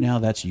played it by now,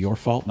 that's your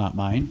fault, not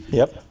mine.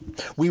 Yep.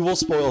 We will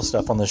spoil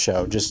stuff on the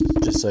show, just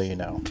so you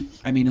know.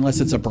 I mean, unless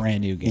it's a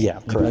brand new game. Yeah,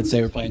 Like, correct. let's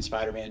say we're playing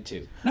Spider-Man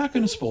 2. Not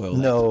going to spoil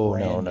that. No.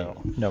 It's brand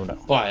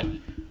new. But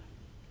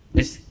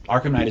it's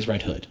Arkham Knight is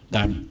Red Hood.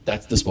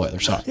 That's the spoiler.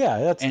 Sorry.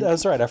 Yeah,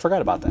 that's right. I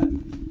forgot about that.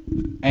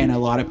 And a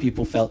lot of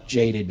people felt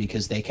jaded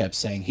because they kept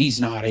saying he's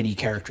not any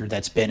character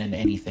that's been in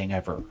anything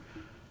ever.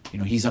 You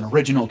know, he's an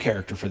original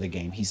character for the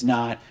game. He's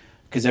not,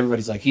 because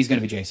everybody's like, he's going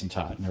to be Jason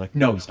Todd. And they're like,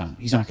 no, he's not.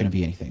 He's not going to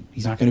be anything.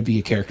 He's not going to be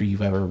a character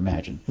you've ever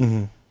imagined.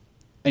 Mm-hmm. And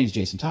he's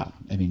Jason Todd.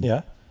 I mean,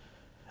 Yeah.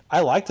 I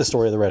like the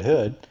story of the Red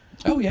Hood.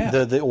 Oh, yeah.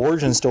 The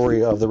origin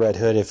story of the Red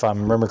Hood, if I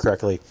remember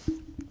correctly,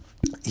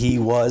 he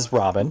was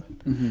Robin.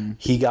 Mm-hmm.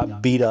 He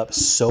got beat up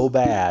so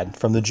bad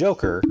from the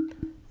Joker,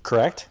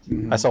 correct?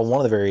 Mm-hmm. I saw one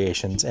of the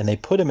variations, and they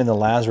put him in the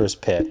Lazarus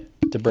pit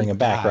to bring him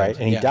back, died, right?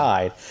 And he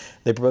died.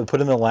 They put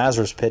him in the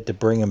Lazarus pit to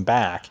bring him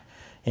back,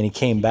 and he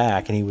came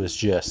back, and he was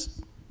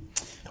just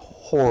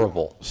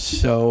horrible.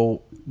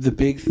 So the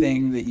big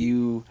thing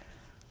that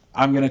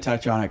I'm going to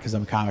touch on it because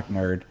I'm a comic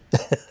nerd.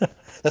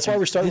 That's why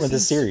we're starting with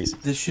this series.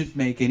 This should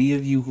make any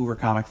of you who were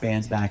comic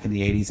fans back in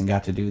the 80s and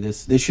got to do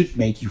this should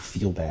make you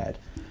feel bad.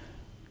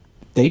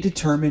 They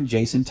determined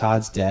Jason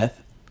Todd's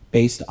death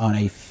based on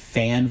a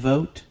fan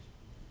vote.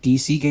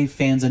 DC gave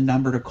fans a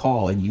number to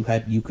call, and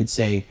you could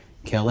say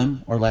kill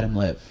him or let him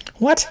live.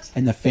 What?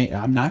 And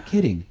I'm not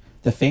kidding.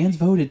 The fans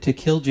voted to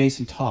kill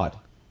Jason Todd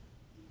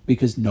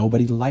because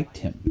nobody liked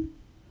him.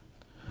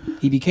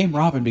 He became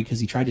Robin because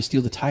he tried to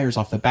steal the tires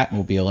off the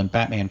Batmobile, and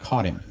Batman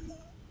caught him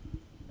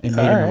and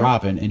made him a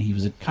Robin, and he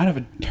was kind of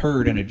a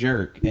turd and a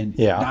jerk. And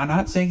I'm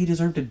not saying he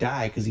deserved to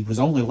die because he was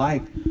only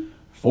like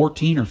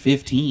 14 or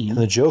 15. And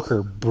the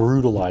Joker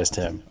brutalized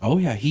him. Oh,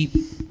 yeah. He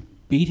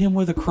beat him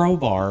with a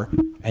crowbar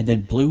and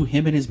then blew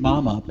him and his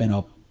mom up in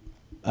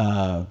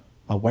a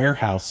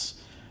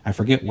warehouse. I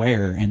forget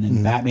where. And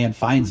then Batman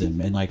finds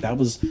him. And like that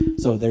was...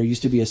 So there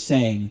used to be a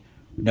saying,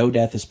 no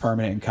death is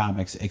permanent in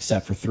comics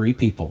except for 3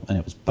 people. And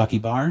it was Bucky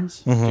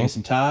Barnes,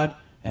 Jason Todd,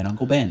 and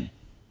Uncle Ben.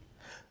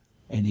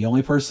 And the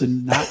only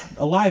person not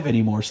alive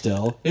anymore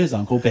still is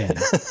Uncle Ben.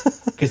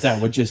 Because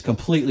that would just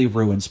completely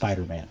ruin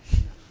Spider-Man.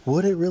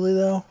 Would it really,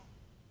 though?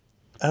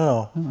 I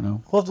don't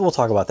know. We'll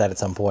talk about that at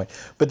some point.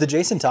 But the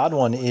Jason Todd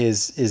one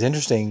is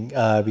interesting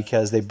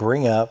because they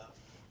bring up,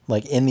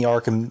 like, in the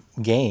Arkham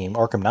game,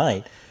 Arkham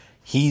Knight,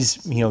 he's,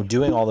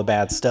 doing all the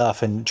bad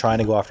stuff and trying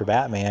to go after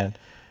Batman,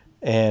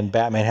 and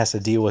Batman has to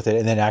deal with it,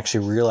 and then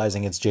actually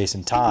realizing it's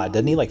Jason Todd.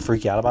 Doesn't he, like,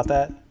 freak out about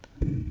that?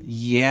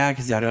 Yeah,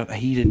 because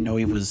he didn't know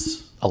he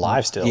was...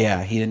 alive still.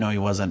 Yeah, he didn't know he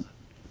wasn't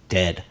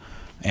dead.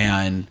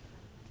 And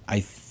I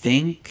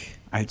think...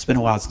 It's been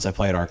a while since I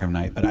played Arkham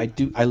Knight, but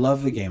I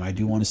love the game. I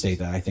do want to state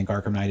that. I think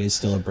Arkham Knight is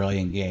still a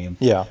brilliant game.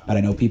 Yeah. But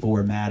I know people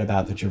were mad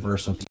about the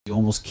traversal. You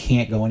almost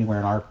can't go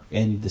anywhere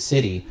in the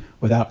city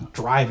without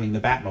driving the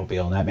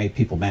Batmobile, and that made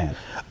people mad.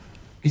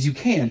 Because you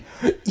can.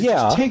 It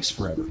just takes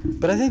forever.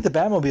 But I think the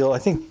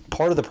Batmobile,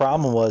 part of the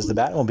problem was the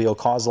Batmobile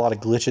caused a lot of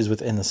glitches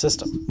within the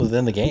system,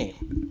 within the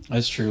game.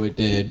 That's true, it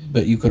did.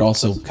 But you could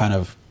also kind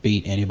of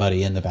beat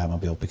anybody in the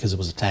Batmobile because it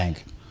was a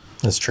tank.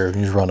 That's true. You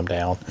just run them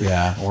down.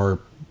 Yeah, or...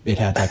 it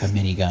had like a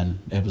minigun.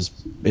 It was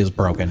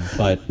broken,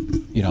 but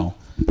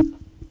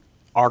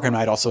Arkham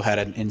Knight also had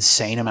an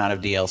insane amount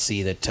of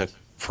DLC that took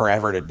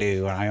forever to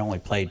do, and I only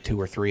played 2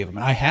 or 3 of them,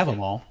 and I have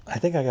them all. I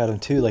think I got them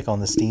too, like on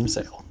the Steam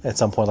sale at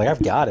some point. Like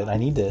I've got it. I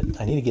need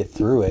to get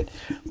through it.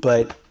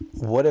 But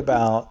what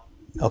about?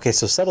 Okay,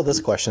 so settle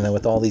this question then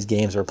with all these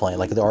games we're playing,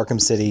 like the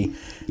Arkham City,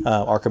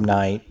 Arkham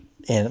Knight,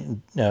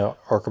 and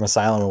Arkham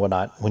Asylum and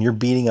whatnot. When you're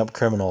beating up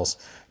criminals,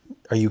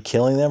 are you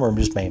killing them or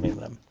just maiming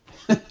them?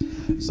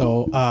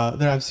 So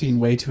I've seen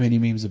way too many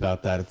memes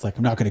about that. It's like,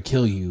 I'm not going to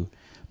kill you,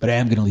 but I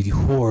am going to leave you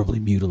horribly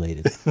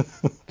mutilated.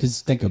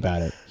 Because think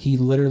about it. He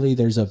literally,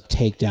 there's a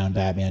takedown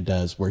Batman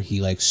does where he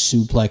like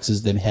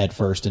suplexes them head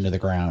first into the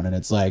ground. And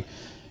it's like,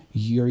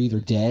 you're either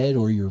dead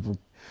or you're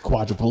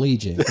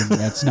quadriplegic. And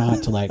that's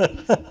not to like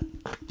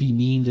be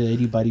mean to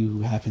anybody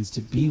who happens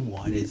to be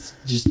one. It's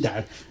just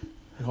that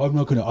I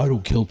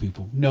don't kill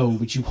people. No,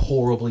 but you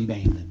horribly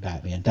maim them,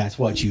 Batman. That's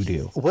what you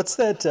do. What's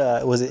that?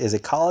 Is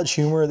it College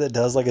Humor that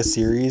does like a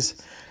series?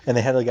 And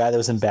they had a guy that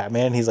was in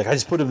Batman. And he's like, I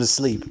just put him to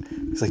sleep.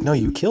 He's like, no,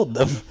 you killed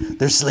them.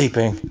 They're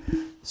sleeping.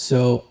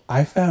 So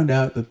I found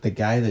out that the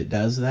guy that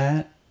does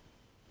that,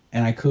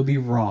 and I could be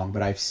wrong,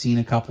 but I've seen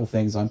a couple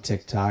things on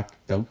TikTok.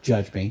 Don't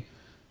judge me.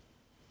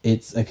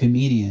 It's a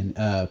comedian,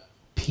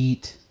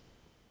 Pete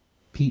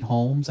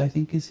Holmes, I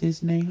think is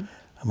his name.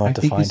 I'm about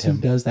to find him.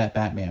 Who does that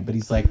Batman, but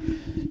he's like,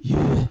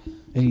 yeah,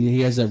 and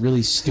he has a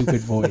really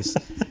stupid voice.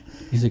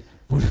 He's like,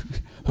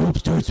 hope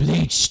starts with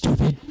H,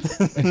 stupid.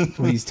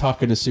 When he's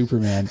talking to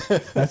Superman,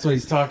 that's what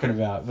he's talking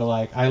about. But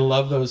like, I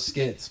love those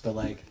skits. But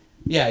like,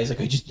 yeah, he's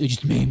like, I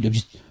just maimed him.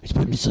 I just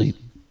put him to sleep.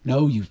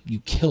 No, you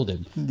killed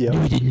him. Yep.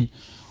 No, you didn't.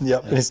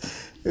 Yep. He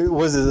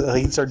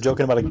started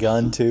joking about a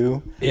gun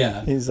too.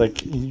 Yeah. He's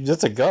like,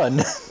 that's a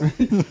gun.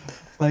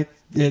 Like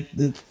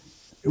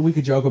we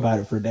could joke about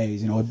it for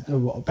days. You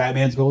know,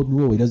 Batman's golden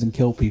rule: he doesn't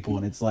kill people,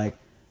 and it's like,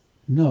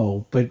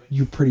 no, but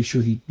you're pretty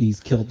sure he's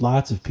killed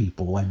lots of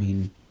people. I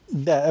mean,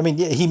 yeah,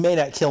 he may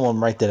not kill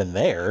him right then and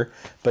there,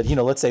 but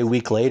let's say a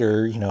week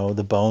later,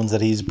 the bones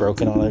that he's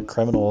broken on a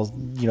criminal,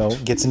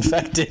 gets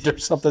infected or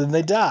something, and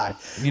they die,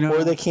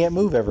 or they can't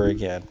move ever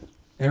again.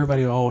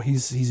 Everybody,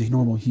 he's a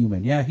normal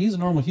human. Yeah, he's a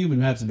normal human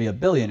who happens to be a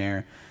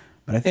billionaire.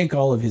 But I think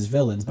all of his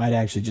villains might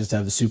actually just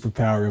have the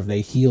superpower of they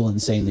heal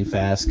insanely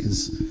fast.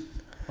 Because,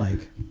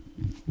 like,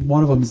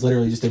 one of them is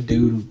literally just a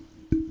dude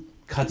who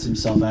cuts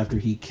himself after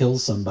he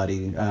kills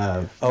somebody. Is it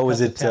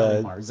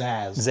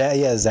Zaz?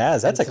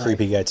 Zaz. That's a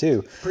creepy guy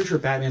too. Pretty sure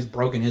Batman's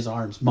broken his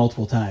arms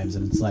multiple times,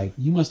 and it's like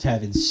you must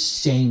have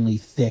insanely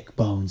thick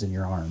bones in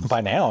your arms.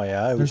 By now,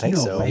 yeah, I would think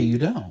so. There's no way you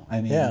don't.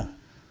 I mean, yeah.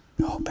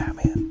 Oh,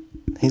 Batman.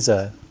 He's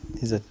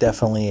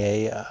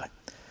definitely a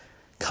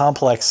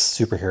complex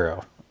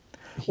superhero.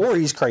 Or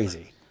he's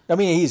crazy.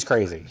 He's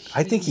crazy.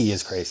 I think he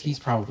is crazy. He's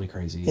probably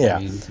crazy.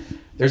 Yeah.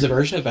 There's a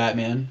version of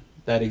Batman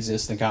that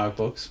exists in comic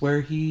books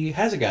where he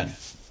has a gun.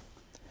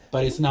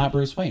 But it's not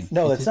Bruce Wayne.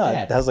 No, it's not.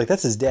 Dad. I was like,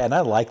 that's his dad, and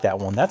I like that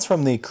one. That's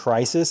from the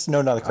Crisis.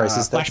 No, not the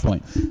Crisis.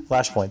 Flashpoint.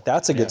 Flashpoint.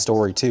 That's a good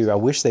story, too. I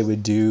wish they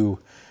would do...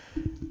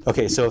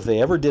 Okay, so if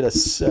they ever did a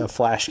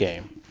Flash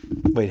game...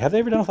 Wait, have they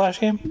ever done a Flash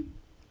game?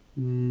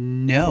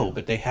 No,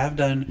 but they have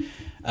done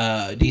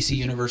DC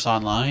Universe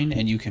Online,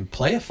 and you can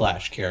play a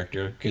Flash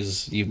character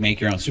because you make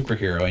your own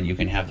superhero and you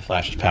can have the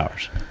Flash's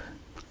powers.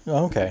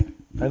 Okay.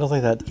 I don't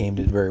think that game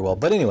did very well.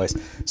 But anyways,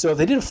 so if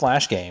they did a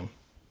Flash game,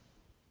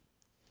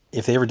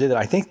 if they ever did it,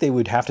 I think they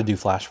would have to do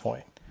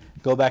Flashpoint.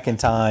 Go back in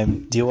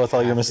time, deal with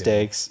all your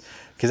mistakes,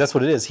 because that's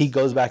what it is. He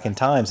goes back in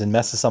times and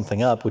messes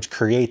something up, which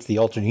creates the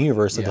alternate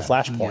universe of the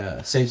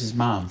Flashpoint. Saves his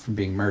mom from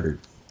being murdered.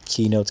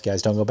 Key notes,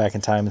 guys. Don't go back in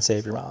time and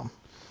save your mom.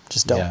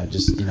 Just don't. Yeah,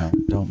 just,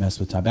 don't mess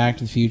with time. Back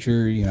to the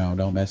Future,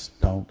 don't.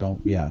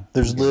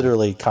 There's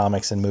literally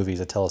comics and movies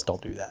that tell us don't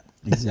do that.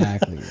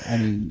 Exactly.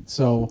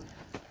 So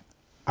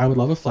I would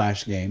love a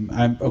Flash game.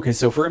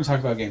 So if we're going to talk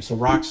about games, so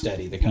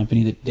Rocksteady, the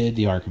company that did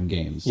the Arkham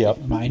games,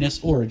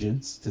 minus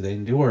Origins, so they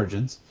didn't do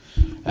Origins,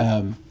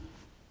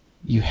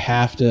 you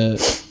have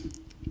to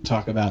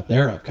talk about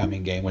their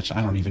upcoming game, which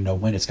I don't even know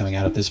when it's coming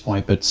out at this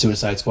point, but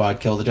Suicide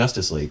Squad Kill the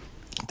Justice League.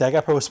 That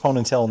got postponed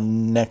until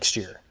next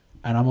year.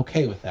 And I'm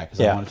okay with that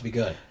because I want it to be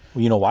good.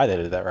 Well, you know why they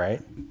did that, right?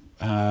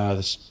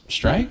 The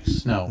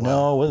strikes? No,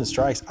 it wasn't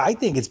strikes. I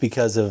think it's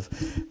because of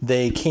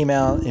they came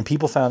out and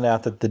people found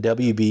out that the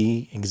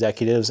WB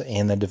executives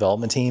and the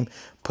development team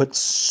put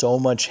so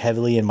much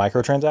heavily in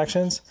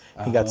microtransactions.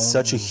 He got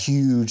such a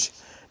huge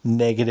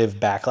negative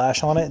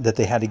backlash on it that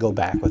they had to go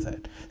back with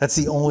it. That's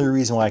the only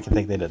reason why I can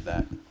think they did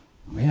that.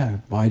 Yeah,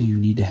 why do you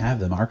need to have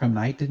them? Arkham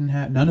Knight didn't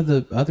have... None of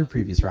the other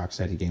previous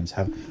Rocksteady games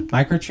have...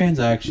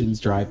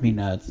 Microtransactions drive me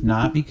nuts,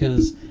 not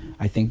because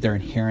I think they're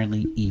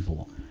inherently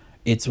evil.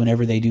 It's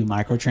whenever they do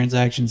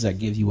microtransactions that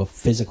give you a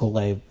physical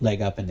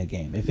leg up in the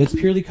game. If it's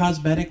purely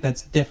cosmetic,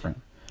 that's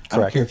different. Correct. I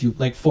don't care if you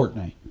like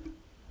Fortnite.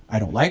 I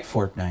don't like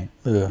Fortnite.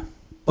 Ugh.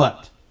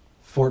 But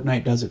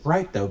Fortnite does it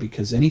right, though,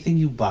 because anything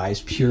you buy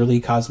is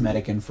purely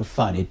cosmetic and for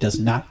fun. It does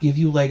not give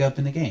you leg up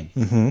in the game.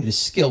 Mm-hmm. It is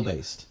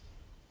skill-based.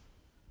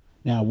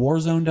 Now,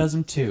 Warzone does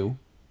them too,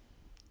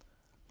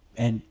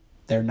 and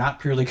they're not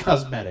purely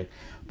cosmetic,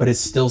 but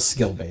it's still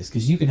skill-based,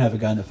 because you can have a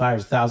gun that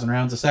fires 1,000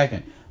 rounds a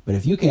second, but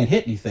if you can't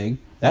hit anything,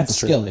 that's a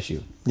skill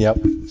issue. Yep.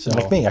 So,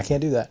 like me, I can't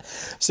do that.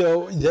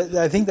 So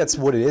I think that's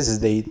what it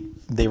is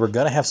they were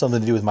going to have something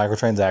to do with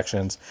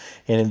microtransactions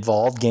and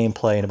involved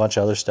gameplay and a bunch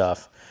of other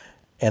stuff,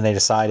 and they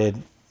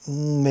decided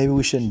maybe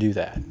we shouldn't do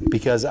that,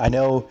 because I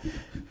know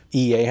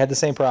EA had the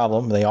same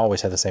problem. They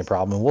always have the same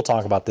problem, and we'll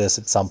talk about this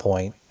at some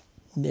point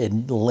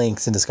in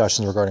links and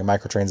discussions regarding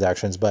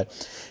microtransactions,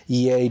 but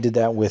EA did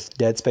that with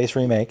Dead Space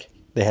Remake.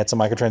 They had some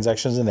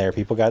microtransactions in there.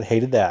 People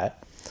hated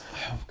that.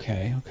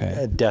 Okay,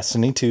 okay.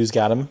 Destiny 2's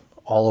got them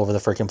all over the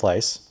freaking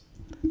place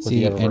with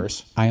See, the and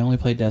Eververse. I only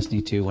played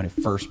Destiny 2 when it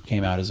first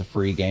came out as a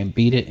free game.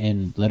 Beat it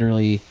in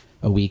literally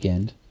a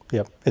weekend.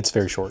 Yep, it's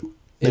very short.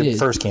 It The is.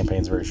 first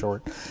campaign's very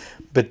short,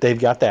 but they've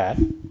got that.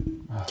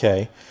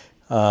 Okay,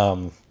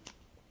 what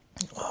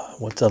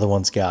other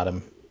one's got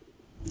them?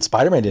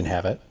 Spider-Man didn't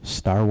have it.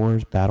 Star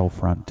Wars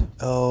Battlefront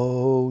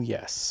Oh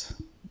yes,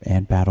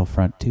 and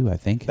Battlefront 2, I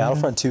think.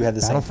 Battlefront 2 had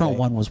the same Battlefront thing.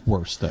 1 was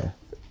worse, though.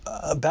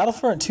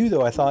 Battlefront 2,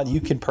 though, I thought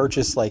you could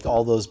purchase like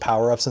all those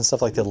power-ups and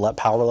stuff like to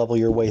power level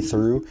your way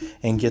through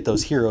and get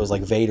those heroes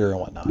like Vader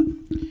and whatnot.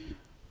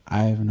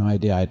 I have no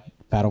idea.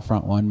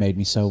 Battlefront 1 made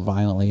me so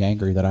violently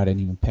angry that I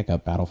didn't even pick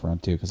up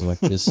Battlefront 2 because, like,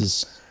 this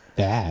is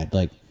bad.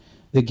 Like,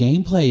 the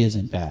gameplay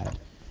isn't bad.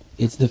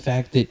 It's the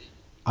fact that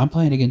I'm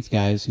playing against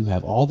guys who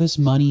have all this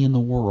money in the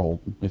world,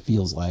 it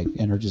feels like,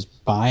 and are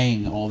just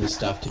buying all this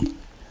stuff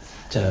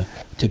to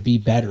be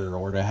better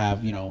or to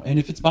have, you know, and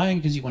if it's buying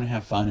because you want to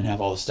have fun and have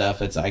all the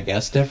stuff, it's, I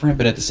guess, different.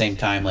 But at the same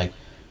time, like,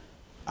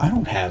 I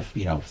don't have,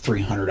 you know,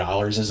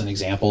 $300 as an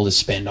example to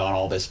spend on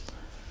all this,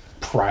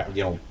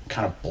 you know,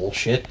 kind of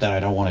bullshit that I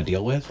don't want to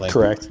deal with. Like,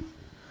 Correct.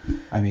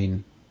 I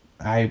mean,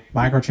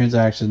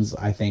 microtransactions,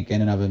 I think,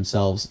 in and of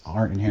themselves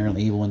aren't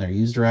inherently evil when they're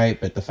used right,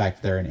 but the fact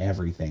that they're in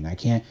everything, I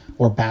can't.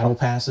 Or battle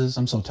passes.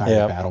 I'm so tired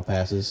Yep. of battle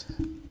passes.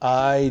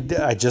 I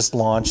just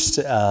launched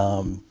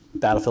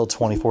Battlefield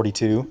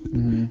 2042.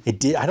 Mm-hmm. It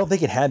did. I don't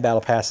think it had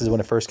battle passes when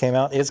it first came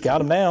out. It's got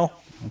them now.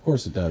 Of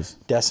course it does.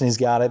 Destiny's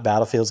got it.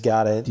 Battlefield's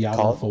got it.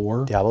 Diablo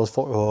 4. Diablo's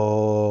 4.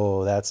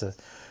 Oh, that's a.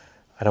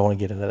 I don't want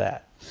to get into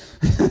that.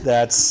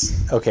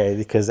 That's okay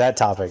because that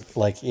topic,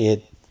 like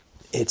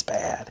it's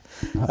bad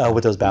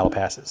with those battle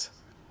passes.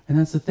 And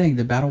that's the thing.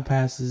 The battle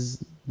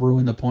passes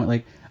ruin the point.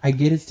 Like, I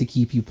get it's to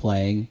keep you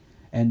playing,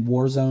 and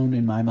Warzone,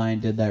 in my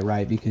mind, did that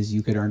right because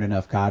you could earn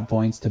enough COD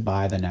points to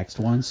buy the next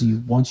one. So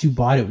once you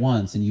bought it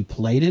once and you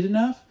played it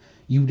enough,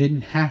 you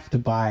didn't have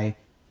to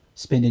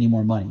spend any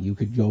more money. You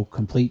could go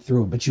complete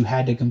through it, but you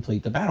had to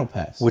complete the battle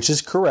pass. Which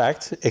is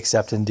correct,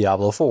 except in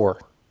Diablo 4.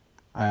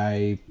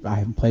 I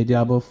haven't played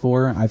Diablo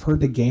 4. I've heard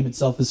the game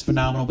itself is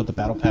phenomenal, but the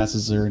battle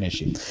passes are an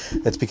issue.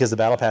 That's because the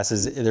battle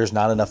passes, there's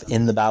not enough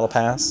in the battle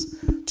pass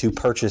to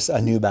purchase a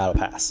new battle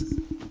pass.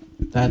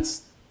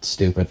 That's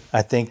stupid.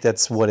 I think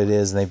that's what it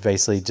is, and they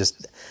basically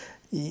just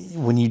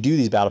when you do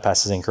these battle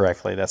passes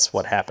incorrectly, that's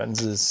what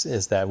happens.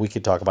 Is that we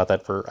could talk about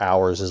that for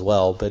hours as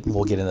well, but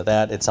we'll get into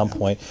that at some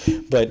point.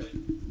 But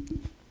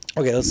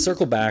okay, let's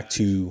circle back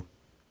to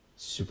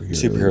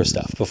superhero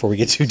stuff before we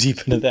get too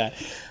deep into that.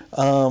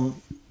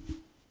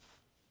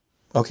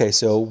 Okay,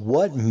 so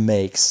what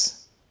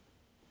makes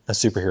a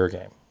superhero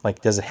game?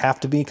 Like, does it have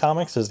to be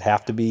comics? Does it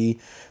have to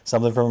be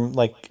something from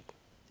like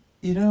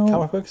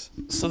comic books?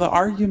 So the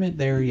argument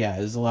there,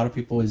 is a lot of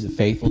people, is it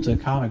faithful to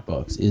comic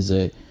books?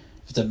 If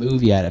it's a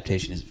movie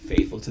adaptation, is it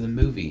faithful to the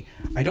movie?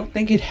 I don't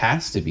think it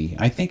has to be.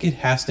 I think it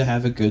has to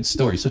have a good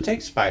story. So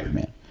take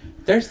Spider-Man.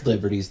 There's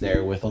liberties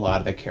there with a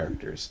lot of the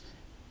characters.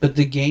 But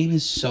the game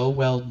is so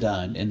well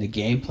done, and the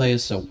gameplay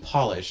is so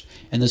polished,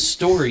 and the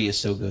story is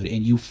so good,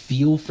 and you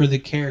feel for the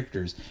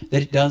characters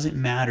that it doesn't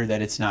matter that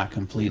it's not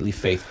completely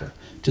faithful.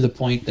 To the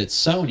point that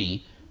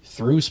Sony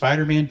threw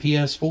Spider-Man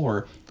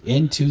PS4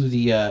 into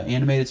the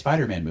animated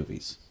Spider-Man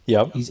movies.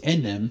 Yep. He's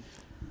in them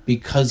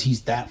because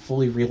he's that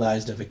fully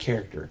realized of a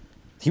character.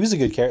 He was a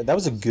good character. That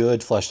was a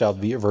good fleshed out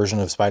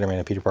version of Spider-Man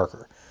and Peter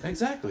Parker.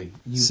 Exactly.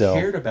 You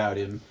cared about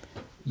him.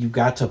 You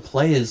got to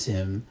play as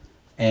him,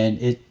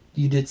 and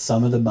you did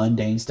some of the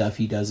mundane stuff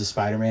he does as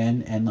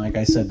Spider-Man, and like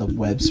I said, the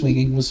web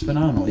swinging was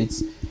phenomenal.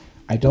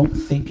 I don't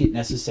think it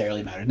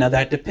necessarily matters. Now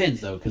that depends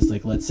though, because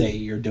like let's say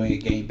you're doing a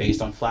game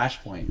based on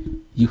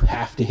Flashpoint, you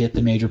have to hit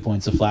the major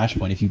points of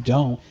Flashpoint. If you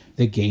don't,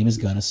 the game is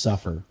gonna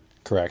suffer.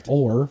 Correct.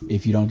 Or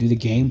if you don't do the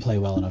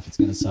gameplay well enough, it's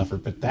gonna suffer.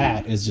 But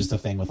that is just a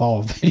thing with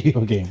all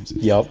video games.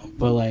 Yep.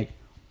 But like,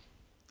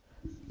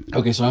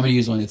 okay, so I'm going to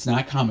use one that's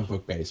not comic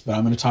book based, but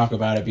I'm going to talk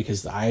about it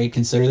because I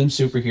consider them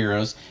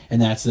superheroes,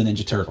 and that's the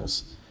Ninja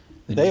Turtles.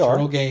 The They Ninja are.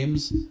 Turtle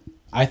games,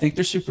 I think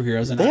they're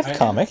superheroes. And They have a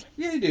comic.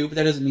 Yeah, they do, but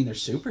that doesn't mean they're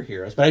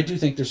superheroes. But I do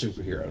think they're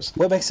superheroes.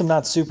 What makes them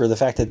not super? The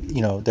fact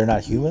that they're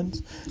not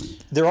humans.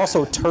 They're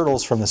also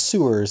turtles from the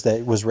sewers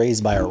that was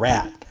raised by a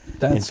rat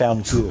and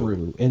found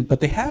true. But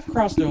they have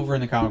crossed over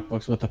in the comic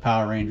books with the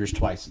Power Rangers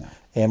twice now.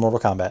 And Mortal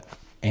Kombat.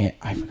 And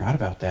I forgot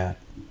about that.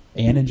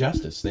 And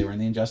Injustice. They were in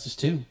the Injustice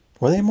 2.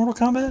 Were they in Mortal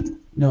Kombat?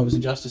 No, it was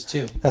Injustice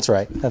 2. That's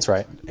right.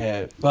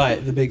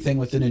 But the big thing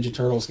with the Ninja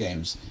Turtles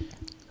games,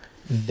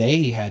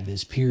 they had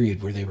this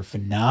period where they were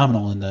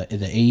phenomenal in the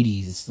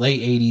 80s,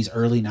 late 80s,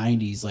 early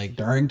 90s, like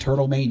during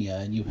Turtle Mania,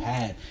 and you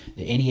had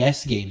the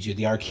NES games, you had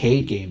the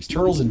arcade games.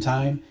 Turtles in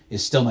Time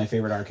is still my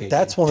favorite arcade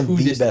That's game. one of to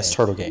the this best day.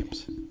 turtle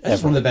games. That's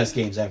ever. one of the best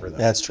games ever, though.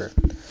 That's true.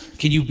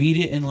 Can you beat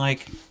it in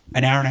like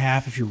an hour and a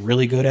half if you're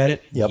really good at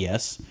it? Yep.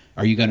 Yes.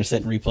 Are you going to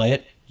sit and replay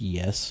it?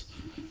 Yes.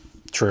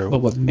 True. But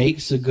what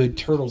makes a good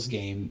Turtles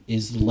game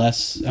is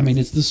less, I mean,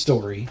 it's the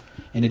story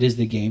and it is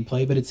the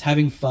gameplay, but it's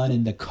having fun,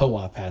 and the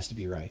co-op has to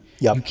be right.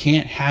 Yep. You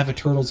can't have a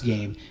Turtles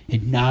game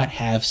and not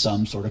have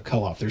some sort of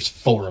co-op. There's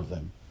 4 of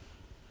them.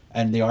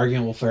 And the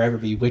argument will forever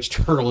be which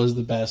turtle is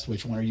the best.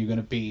 Which one are you going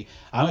to be?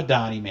 I'm a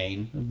Donnie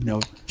main.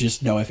 No,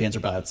 just no ifs, ands, or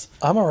buts.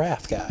 I'm a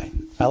Wrath guy.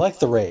 I like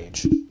the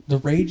Rage. The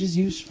Rage is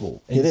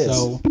useful. It is.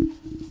 So,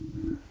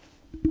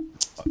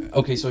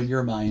 okay, so in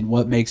your mind,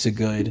 what makes a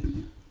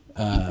good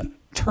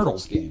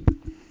Turtles game?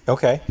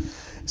 Okay,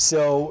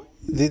 so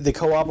the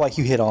co-op, like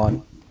you hit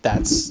on,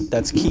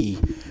 that's key.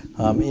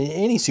 In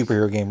any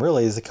superhero game,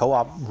 really, is the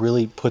co-op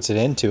really puts it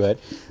into it.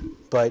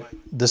 But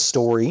the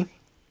story,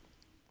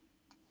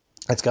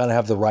 it's got to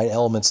have the right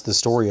elements to the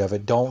story of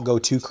it. Don't go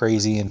too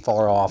crazy and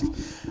far off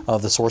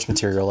of the source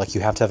material. Like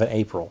you have to have an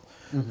April,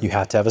 you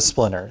have to have a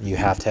Splinter, you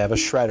have to have a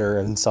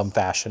Shredder in some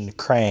fashion,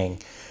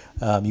 Krang.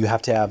 You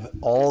have to have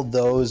all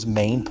those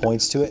main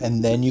points to it,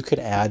 and then you could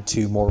add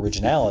to more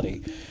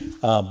originality.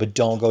 But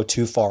don't go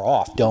too far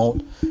off.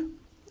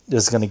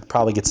 This is going to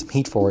probably get some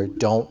heat for it.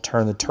 Don't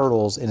turn the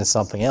Turtles into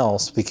something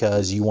else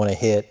because you want to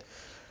hit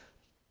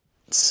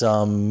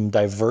some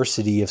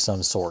diversity of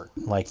some sort.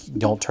 Like,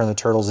 don't turn the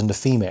Turtles into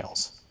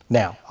females.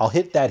 Now, I'll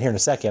hit that here in a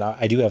second.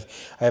 I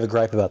have a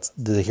gripe about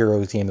the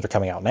Heroes game that are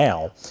coming out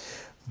now,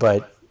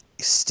 but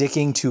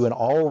sticking to an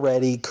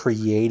already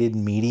created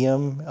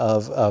medium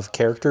of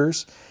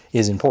characters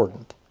is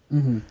important.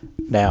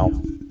 Now,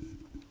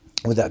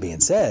 with that being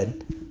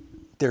said,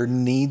 there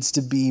needs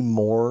to be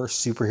more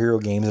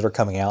superhero games that are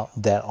coming out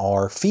that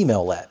are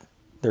female-led.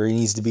 There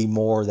needs to be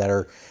more that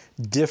are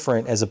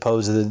different as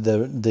opposed to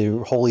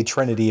the holy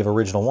trinity of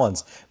original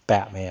ones.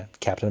 Batman,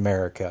 Captain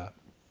America,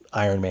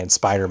 Iron Man,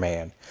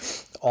 Spider-Man,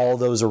 all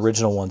those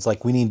original ones.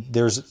 Like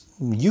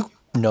you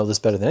know this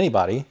better than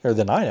anybody, or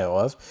than I know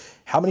of.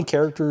 How many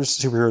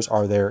superheroes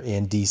are there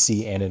in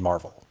DC and in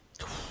Marvel?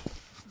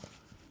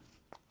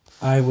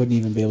 I wouldn't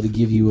even be able to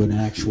give you an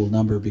actual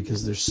number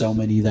because there's so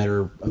many that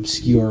are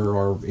obscure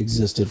or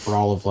existed for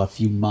all of a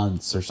few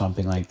months or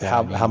something like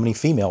that. How many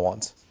female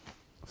ones?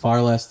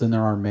 Far less than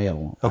there are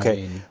male. Okay, I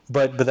mean,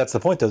 but that's the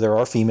point though. There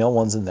are female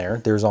ones in there.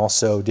 There's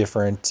also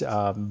different.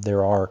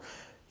 There are,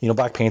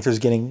 Black Panther's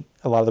getting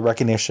a lot of the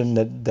recognition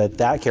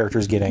that character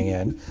is getting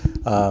in,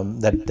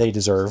 that they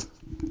deserve.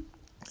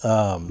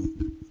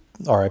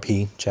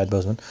 R.I.P. Chad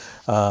Boseman.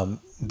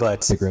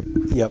 But Big rip.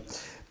 Yep,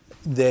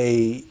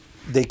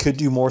 they could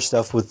do more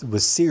stuff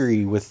with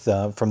Siri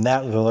from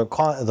the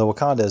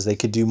Wakandas. They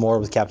could do more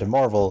with Captain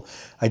Marvel.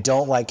 I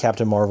don't like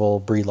Captain Marvel,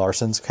 Brie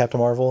Larson's Captain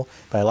Marvel,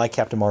 but I like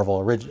Captain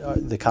Marvel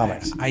the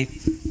comics. I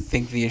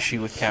think the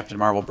issue with Captain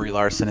Marvel Brie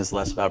Larson is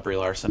less about Brie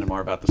Larson and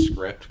more about the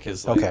script.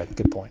 Because Okay,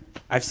 good point.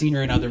 I've seen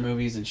her in other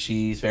movies and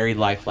she's very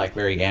lifelike,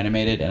 very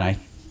animated, and I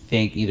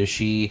think either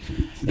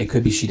it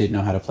could be she didn't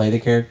know how to play the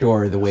character,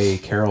 or the way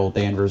Carol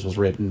Danvers was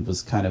written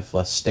was kind of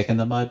a stick in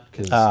the mud.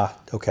 Because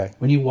okay.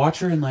 when you watch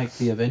her in like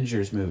the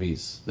Avengers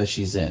movies that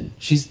she's in,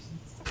 she's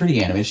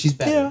pretty animated. She's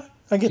better. Yeah,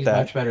 I get she's that.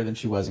 much better than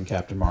she was in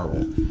Captain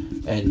Marvel.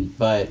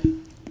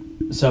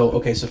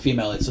 So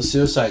female. It's a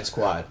Suicide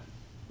Squad.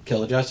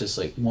 Kill the Justice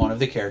League. One of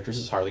the characters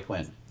is Harley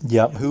Quinn.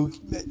 Yep. Who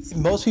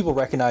most people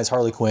recognize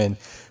Harley Quinn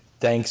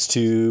thanks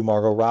to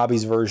Margot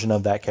Robbie's version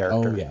of that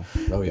character.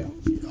 Oh yeah.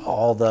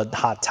 All the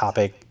Hot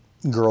Topic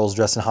girls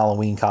dressed in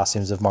Halloween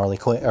costumes of Harley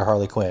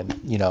Quinn.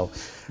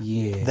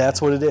 Yeah.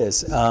 That's what it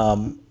is.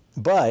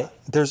 But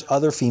there's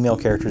other female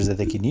characters that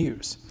they can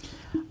use.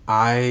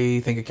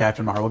 I think a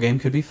Captain Marvel game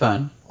could be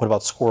fun. What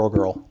about Squirrel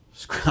Girl?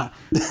 I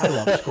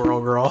love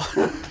Squirrel Girl.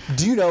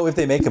 Do you know if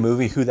they make a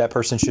movie who that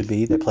person should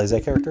be that plays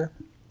that character?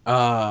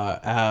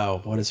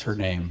 What is her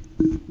name?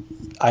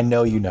 I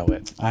know you know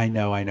it. I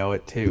know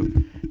it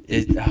too.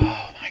 Oh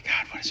my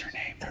God, what is her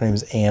name? Her name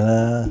is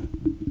Anna.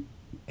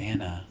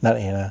 Not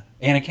Anna.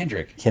 Anna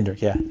Kendrick.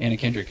 Kendrick, yeah. Anna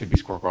Kendrick could be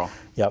Squirrel Girl.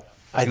 Yep.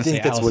 I I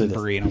think that's Allison what it is.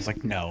 Brie, and I was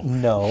like, no.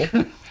 No,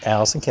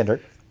 Allison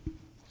Kendrick.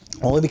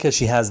 Only because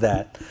she has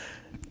that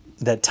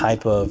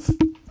type of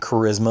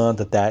charisma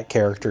that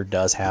character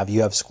does have.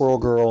 You have Squirrel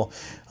Girl,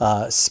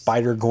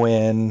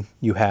 Spider-Gwen.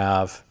 You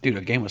have. Dude,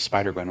 a game with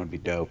Spider-Gwen would be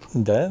dope.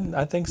 Then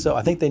I think so.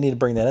 I think they need to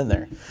bring that in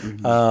there.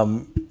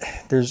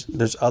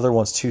 There's other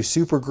ones too.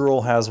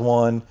 Supergirl has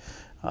one,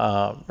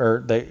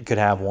 or they could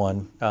have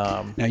one.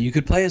 Now, you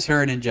could play as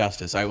her in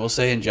Injustice. I will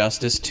say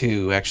Injustice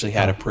 2 actually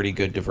had a pretty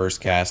good diverse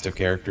cast of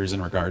characters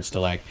in regards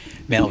to, like,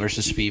 male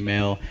versus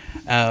female.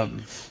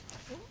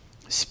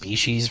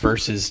 Species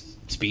versus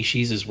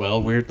species as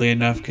well, weirdly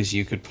enough, because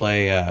you could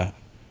play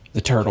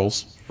the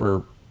Turtles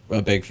for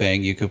a big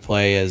thing. You could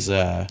play as...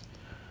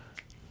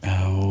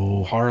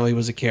 Harley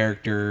was a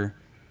character.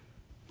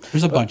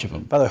 There's a bunch of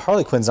them. By the way,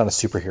 Harley Quinn's not a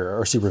superhero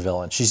or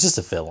supervillain. She's just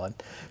a villain.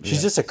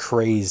 She's just a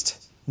crazy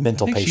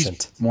mental I think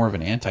patient. she's more of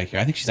an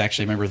anti-hero. I think she's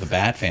actually a member of the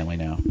Bat family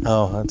now.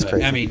 Oh, that's But,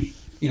 crazy. I mean,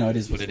 it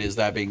is what it is,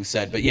 that being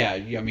said. But yeah,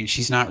 I mean,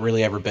 she's not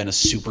really ever been a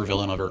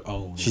supervillain of her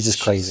own. She's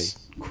just crazy.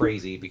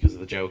 Crazy because of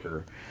the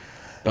Joker.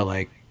 But,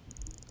 like,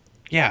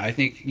 yeah, I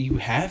think you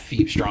have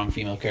strong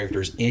female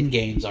characters in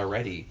games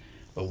already.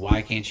 But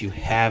why can't you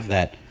have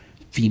that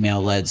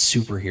female-led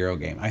superhero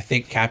game? I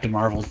think Captain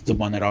Marvel's the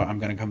one that I'm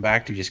going to come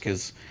back to just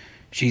because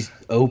she's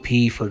OP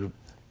for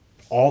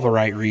all the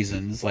right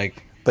reasons.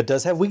 Like, but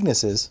does have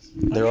weaknesses.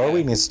 There are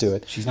weaknesses to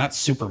it. she's not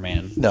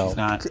Superman. No, She's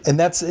not. and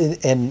that's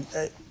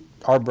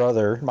my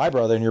brother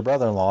and your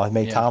brother-in-law have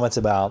made Yeah. comments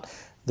about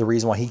the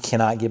reason why he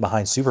cannot get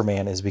behind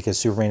Superman is because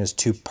Superman is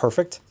too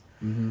perfect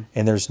and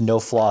there's no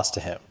flaws to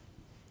him.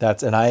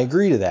 And I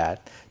agree to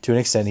that to an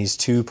extent. He's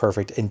too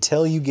perfect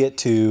until you get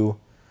to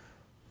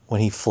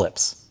when he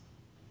flips.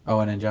 Oh,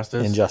 and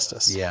Injustice?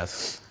 Injustice.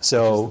 Yes.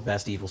 So, The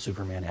best evil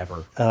Superman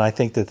ever. and I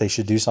think that they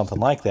should do something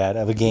like that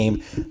of a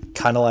game,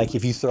 kind of like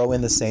if you throw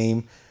in the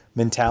same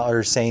mentality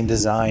or same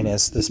design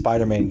as the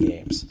Spider-Man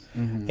games,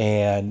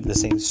 and the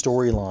same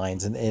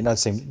storylines and not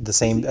the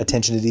same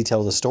attention to detail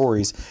of the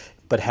stories,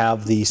 but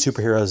have the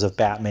superheroes of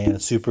Batman and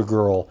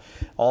Supergirl,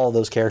 all of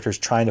those characters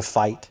trying to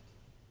fight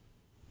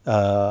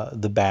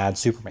the bad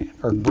Superman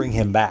or bring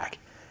him back,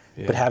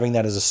 but having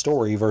that as a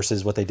story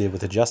versus what they did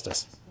with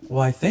Injustice.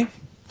 Well, I think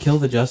Kill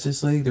the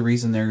Justice League, the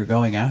reason they're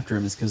going after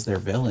him is because they're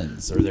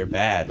villains or they're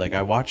bad. Like,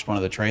 I watched one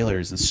of the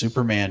trailers and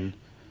Superman,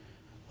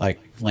 like,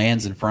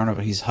 lands in front of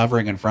him. He's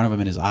hovering in front of him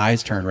and his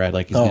eyes turn red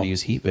like he's going to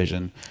use heat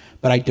vision.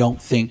 But I don't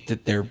think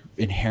that they're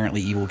inherently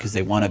evil because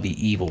they want to be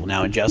evil.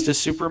 Now, Injustice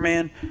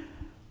Superman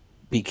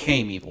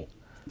became evil.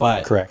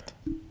 But Correct.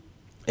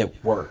 it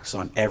works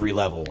on every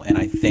level. And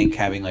I think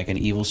having, like, an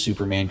evil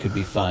Superman could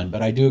be fun.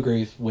 But I do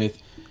agree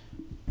with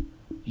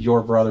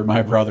your brother,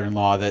 my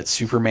brother-in-law, that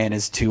Superman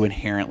is too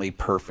inherently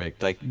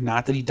perfect. Like,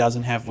 not that he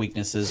doesn't have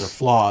weaknesses or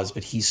flaws,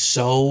 but he's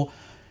so...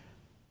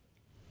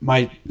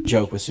 My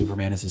joke with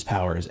Superman is his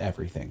power is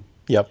everything.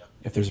 Yep.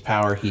 If there's a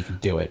power, he can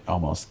do it,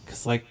 almost.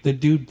 Because, like, the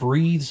dude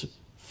breathes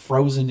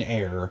frozen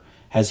air,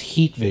 has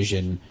heat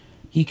vision.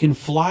 He can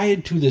fly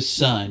into the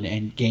sun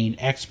and gain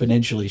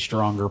exponentially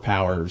stronger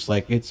powers.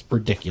 Like, it's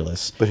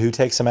ridiculous. But who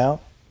takes him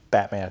out?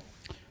 Batman.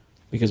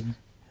 Because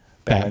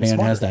Batman's Batman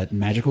has smarter. that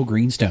magical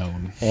green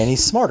stone. And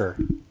he's smarter.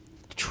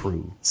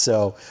 True.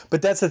 So,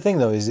 but that's the thing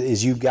though,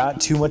 is you've got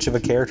too much of a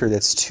character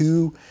that's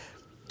too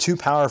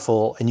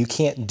powerful, and you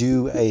can't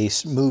do a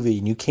movie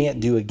and you can't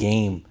do a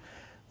game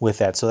with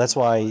that. So that's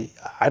why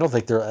I don't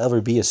think there'll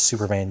ever be a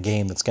Superman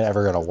game that's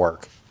ever going to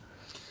work.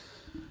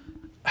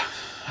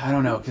 I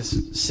don't know,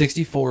 because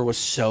 64 was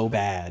so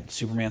bad,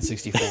 Superman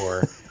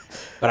 64.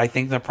 But I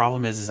think the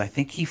problem is I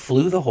think he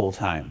flew the whole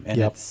time. And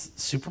Yep.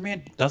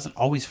 Superman doesn't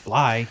always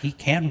fly. He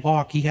can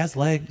walk. He has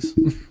legs.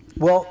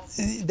 Well,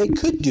 they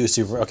could do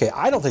Okay,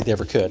 I don't think they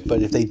ever could,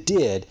 but if they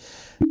did,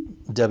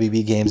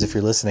 WB Games, if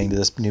you're listening to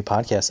this new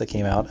podcast that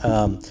came out,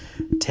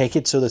 take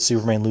it so that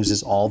Superman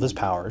loses all of his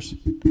powers,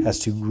 has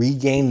to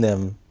regain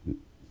them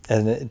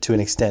to an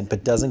extent,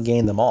 but doesn't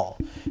gain them all.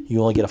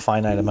 You only get a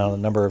finite amount of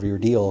number of your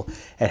deal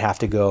and have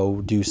to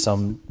go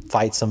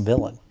fight some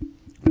villain.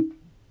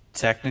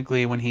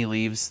 Technically, when he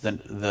leaves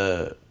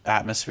the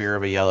atmosphere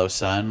of a yellow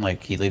sun,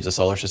 like he leaves a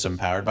solar system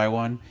powered by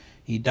one,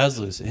 he does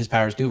lose it. His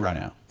powers do run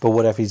out. But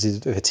what if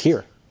it's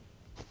here?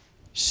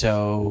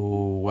 So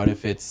what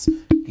if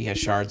he has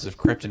shards of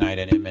kryptonite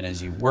in him, and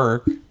as you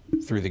work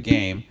through the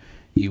game,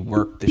 you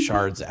work the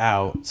shards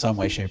out some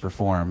way, shape, or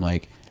form.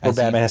 Like, Or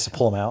Batman has to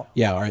pull them out?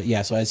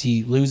 So as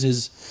he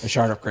loses a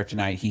shard of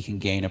kryptonite, he can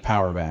gain a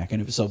power back.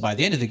 And so by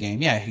the end of the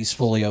game, he's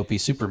fully OP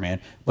Superman,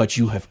 but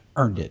you have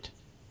earned it.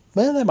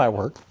 Well, that might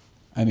work.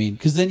 I mean,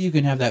 because then you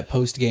can have that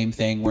post-game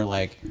thing where,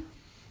 like,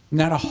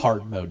 not a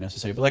hard mode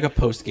necessarily, but like a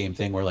post-game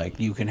thing where, like,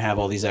 you can have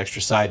all these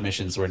extra side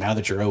missions where now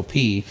that you're OP,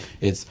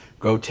 it's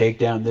go take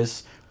down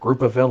this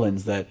group of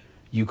villains that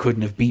you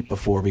couldn't have beat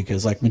before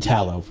because, like,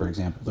 Metallo, for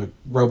example, the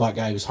robot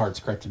guy whose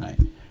heart's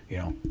kryptonite. You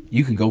know,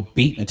 you can go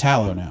beat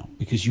Metallo now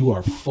because you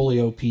are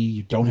fully OP.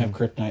 You don't have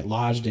kryptonite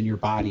lodged in your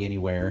body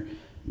anywhere.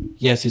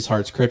 Yes, his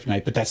heart's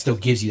kryptonite, but that still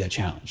gives you that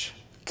challenge.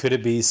 Could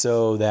it be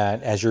so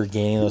that as you're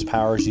gaining those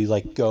powers, you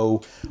like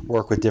go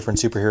work with different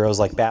superheroes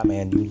like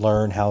Batman, you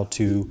learn how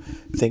to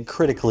think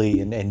critically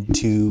and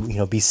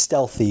to be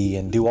stealthy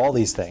and do all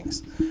these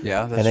things.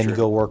 Yeah, that's and then true. you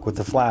go work with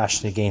the Flash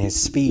to gain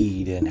his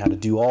speed and how to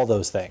do all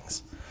those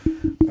things.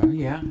 Oh,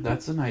 yeah,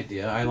 that's an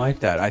idea. I like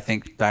that. I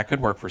think that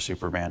could work for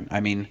Superman. I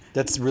mean,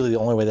 That's really the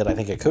only way that I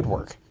think it could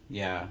work.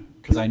 yeah,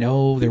 because I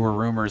know there were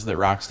rumors that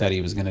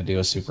Rocksteady was going to do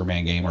a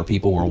Superman game, or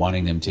people were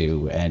wanting them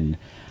to, and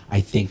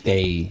I think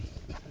they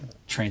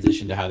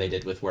transitioned to how they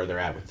did with where they're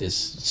at with this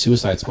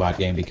Suicide Squad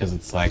game, because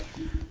it's like,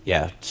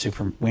 yeah,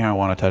 we don't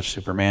want to touch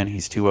Superman.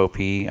 He's too OP.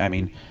 I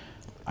mean,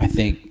 I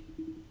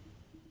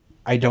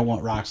don't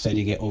want Rocksteady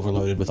to get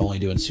overloaded with only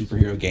doing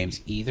superhero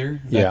games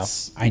either.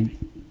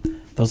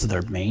 Those are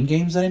their main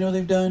games that I know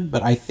they've done,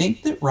 but I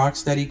think that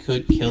Rocksteady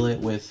could kill it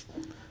with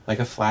like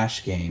a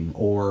Flash game,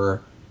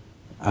 or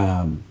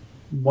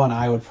one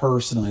I would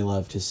personally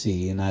love to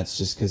see, and that's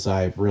just because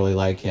I really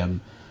like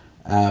him.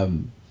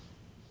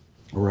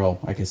 Well,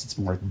 I guess it's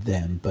more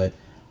them, but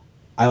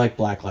I like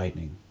Black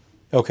Lightning.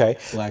 Okay.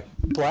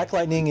 Black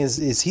Lightning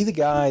is he the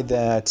guy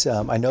that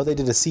I know they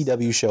did a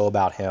CW show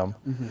about him,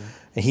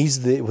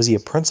 and was he a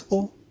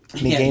principal? And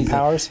he gained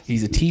powers?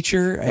 He's a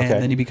teacher, and Okay.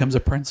 then he becomes a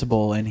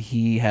principal, and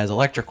he has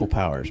electrical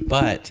powers.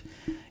 But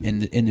in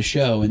the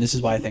show, and this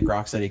is why I think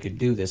Rocksteady could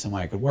do this and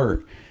why it could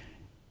work,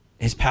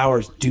 his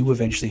powers do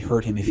eventually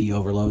hurt him if he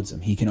overloads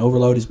them. He can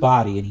overload his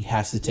body, and he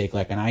has to take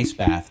like an ice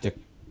bath to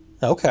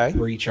Okay.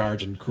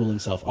 recharge and cool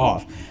himself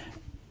off.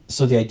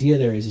 so the idea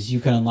there is you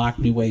can unlock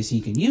new ways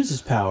he can use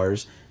his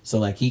powers. So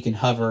like he can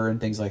hover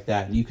and things like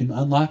that, and you can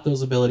unlock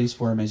those abilities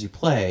for him as you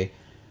play.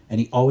 And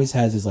he always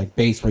has his like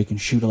base where he can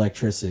shoot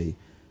electricity.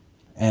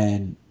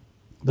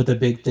 But the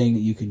big thing that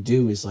you can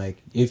do is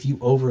like if you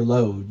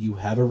overload, you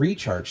have a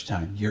recharge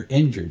time. You're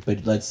injured,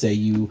 but let's say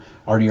you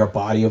are near a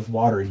body of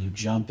water and you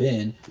jump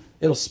in,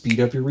 it'll speed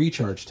up your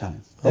recharge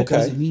time. That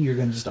doesn't mean you're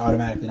going to just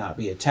automatically not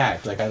be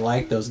attacked. Like I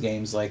like those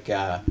games like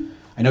I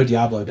know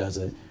Diablo does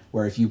it,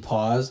 where if you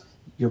pause,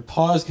 you're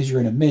paused because you're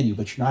in a menu,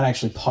 but you're not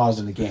actually paused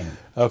in the game.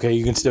 Okay,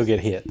 you can still get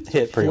hit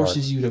pretty hard.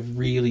 Forces you to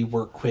really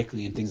work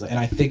quickly and things like. And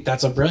I think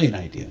that's a brilliant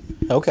idea.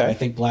 Okay, I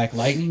think Black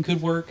Lightning could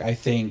work. I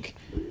think,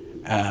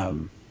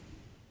 and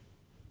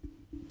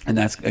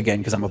that's again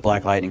because I'm a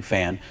Black Lightning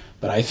fan.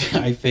 But I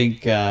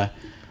think,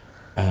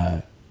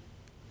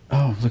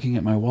 looking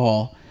at my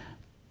wall,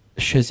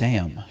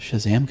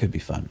 Shazam could be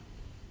fun.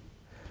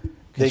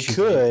 They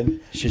could.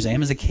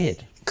 Shazam is a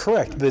kid.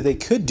 Correct, but they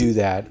could do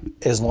that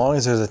as long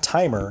as there's a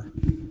timer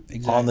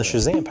on the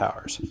Shazam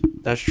powers.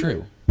 That's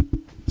true.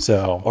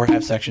 So, or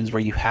have sections where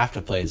you have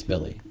to play as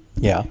Billy.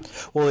 Yeah,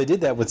 well, they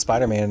did that with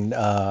Spider-Man.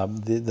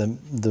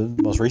 The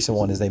most recent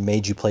one is they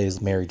made you play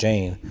as Mary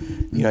Jane.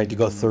 You had to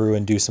go through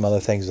and do some other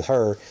things with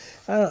her.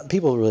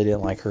 People really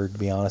didn't like her, to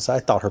be honest. I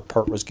thought her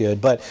part was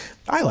good, but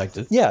I liked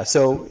it. Yeah,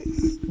 so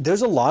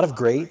there's a lot of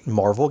great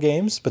Marvel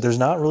games, but there's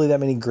not really that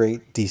many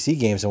great DC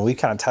games, and we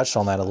kind of touched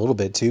on that a little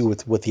bit too.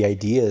 With what the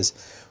ideas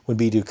would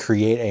be to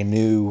create a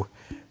new,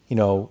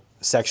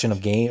 section of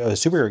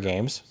superhero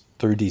games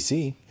through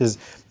DC, because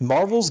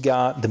Marvel's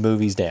got the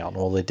movies down.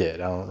 Well, they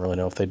did. I don't really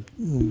know if they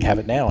have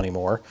it now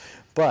anymore,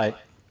 but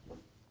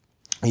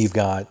you've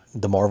got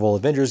the Marvel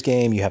Avengers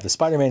game, you have the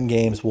Spider-Man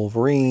games,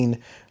 Wolverine,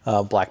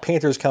 Black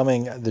Panther's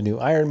coming, the new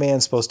Iron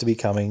Man's supposed to be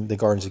coming, the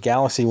Guardians of the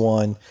Galaxy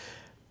one,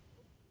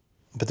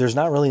 but there's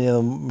not really any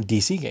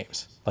DC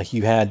games. Like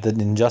you had the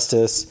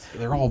Injustice.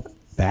 They're all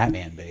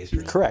Batman based.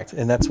 Really. Correct,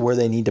 and that's where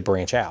they need to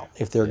branch out.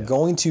 If they're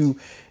going to,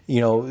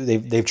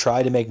 they've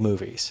tried to make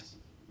movies.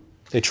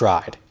 They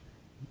tried.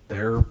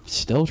 They're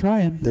still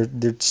trying.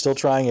 They're still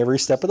trying every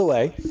step of the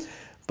way.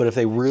 But if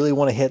they really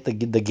want to hit the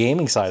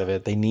gaming side of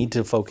it, they need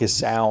to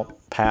focus out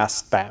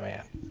past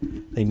Batman.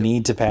 They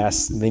need to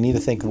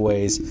think of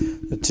ways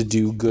to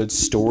do good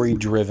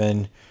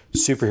story-driven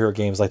superhero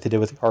games like they did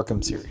with the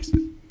Arkham series.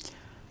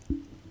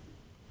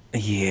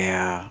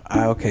 Yeah.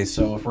 Okay,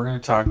 so if we're going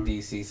to talk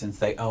DC, since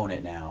they own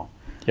it now.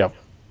 Yep.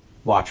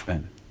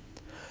 Watchmen.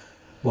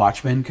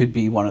 Watchmen could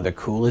be one of the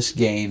coolest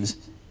games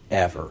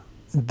ever.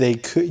 They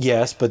could,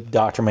 yes, but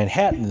Dr.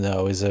 Manhattan,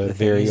 though, is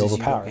very overpowered.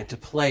 You don't get to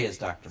play as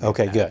Dr.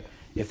 Manhattan. Okay, good.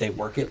 If they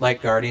work it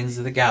like Guardians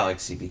of the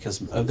Galaxy, because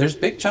there's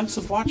big chunks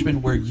of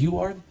Watchmen where you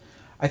are...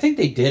 I think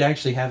they did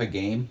actually have a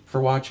game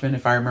for Watchmen,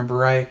 if I remember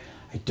right.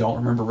 I don't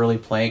remember really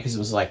playing because it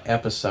was like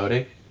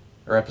episodic.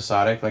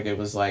 Like it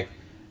was like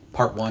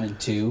part 1 and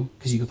 2,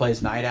 because you could play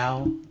as Night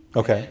Owl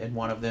in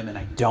one of them, and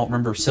I don't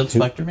remember Silk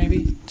Spectre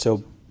maybe?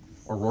 So,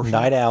 or Rorschach?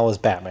 Night Owl is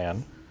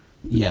Batman.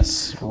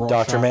 Yes.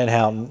 Dr.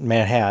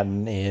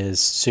 Manhattan is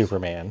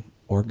Superman.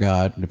 Or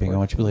God, depending on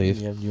what you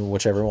believe.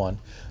 Whichever one.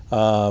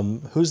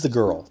 Who's the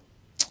girl?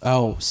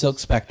 Oh, Silk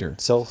Spectre.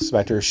 Silk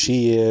Spectre.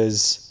 She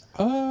is...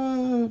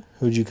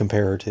 who'd you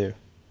compare her to?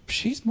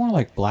 She's more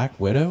like Black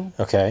Widow.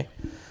 Okay.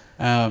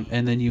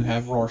 And then you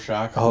have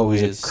Rorschach. Oh,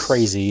 he's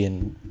crazy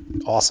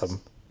and awesome.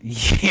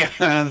 Yeah,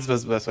 that's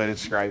the best way to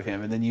describe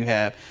him. And then you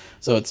have...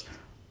 So it's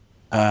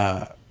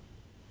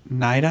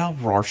Night Owl,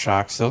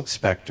 Rorschach, Silk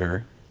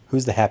Spectre...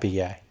 Who's the happy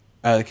guy?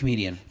 The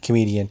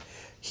comedian.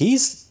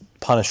 He's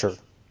Punisher.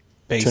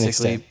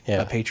 Basically,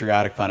 a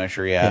patriotic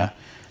Punisher, yeah.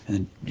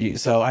 And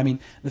so, I mean,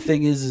 the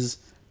thing is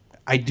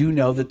I do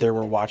know that there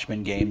were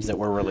Watchmen games that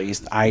were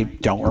released. I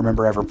don't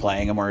remember ever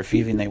playing them or if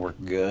even they were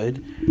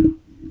good.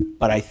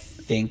 But I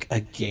think a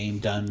game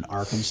done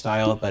Arkham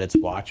style, but it's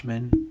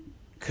Watchmen,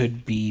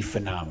 could be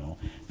phenomenal.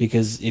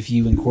 Because if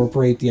you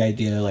incorporate the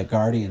idea like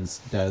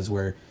Guardians does,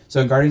 where... So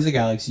in Guardians of the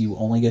Galaxy, you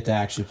only get to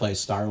actually play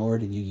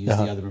Star-Lord, and you use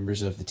the other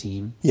members of the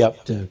team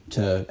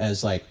to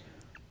as like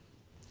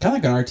kind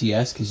of like an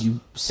RTS, because you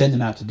send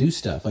them out to do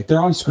stuff. Like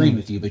they're on screen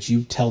with you, but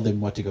you tell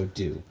them what to go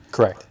do.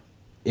 Correct.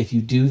 If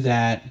you do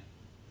that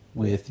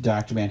with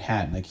Dr.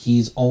 Manhattan, like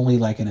he's only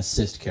like an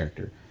assist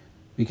character,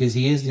 because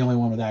he is the only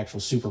one with actual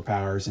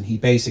superpowers, and he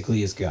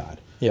basically is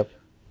God. Yep.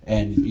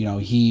 And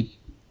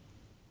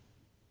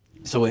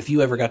so if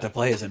you ever got to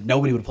play as him,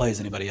 nobody would play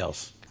as anybody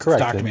else. Correct.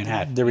 Dr.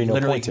 Manhattan. There'd be no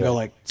literally point to can go it.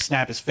 like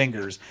snap his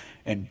fingers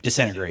and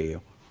disintegrate you.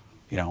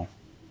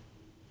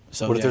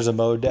 So what if there's a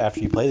mode after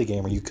you play the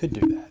game where you could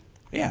do that?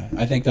 Yeah,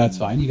 I think that's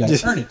fine. You got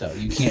to earn it though.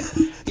 You can't.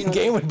 The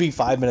game would be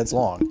 5 minutes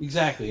long.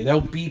 Exactly. There'll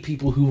be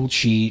people who will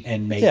cheat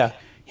and make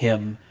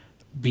him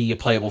be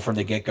playable from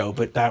the get-go,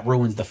 but that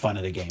ruins the fun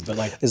of the game. But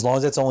like, as long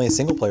as it's only a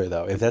single player,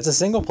 though. If that's a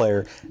single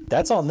player,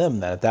 that's on them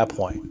then at that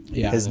point.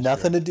 Yeah, it has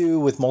nothing to do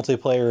with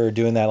multiplayer or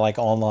doing that like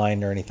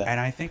online or anything. And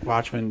I think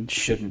Watchmen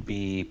shouldn't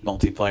be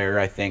multiplayer.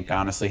 I think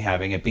honestly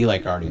having it be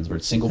like Guardians, where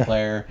it's single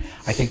player,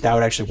 I think that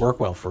would actually work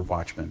well for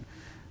Watchmen.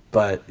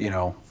 But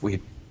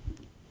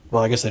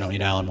Well, I guess they don't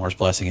need Alan Moore's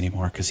blessing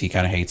anymore because he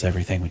kind of hates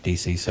everything with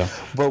DC. So,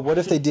 But what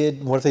if they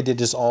did? What if they did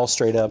just all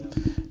straight up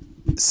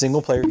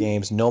single player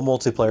games, no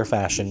multiplayer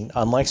fashion,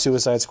 unlike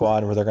Suicide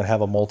Squad, where they're going to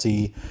have a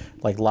multi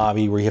like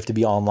lobby where you have to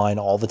be online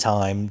all the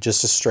time,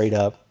 just a straight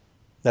up.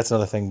 That's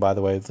another thing, by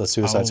the way, the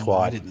Suicide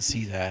Squad. I didn't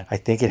see that. I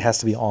think it has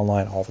to be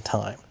online all the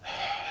time.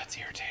 That's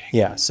irritating.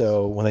 Yeah,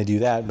 so when they do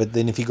that, but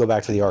then if you go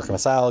back to the Arkham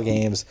Asylum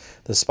games,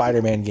 the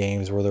Spider-Man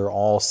games, where they're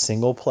all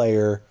single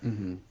player,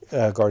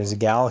 Guardians of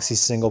the Galaxy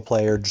single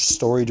player,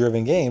 story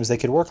driven games, they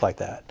could work like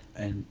that.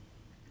 And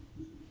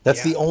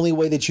That's Yeah. the only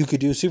way that you could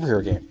do a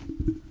superhero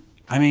game.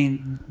 I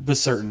mean, with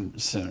certain,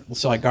 so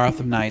like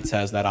Gotham Knights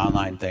has that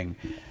online thing,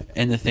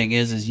 and the thing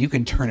is you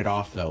can turn it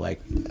off though.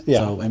 Like, Yeah.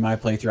 so in my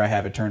playthrough, I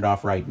have it turned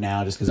off right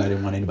now just because I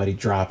didn't want anybody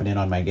dropping in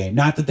on my game.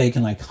 Not that they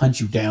can like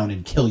hunt you down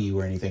and kill you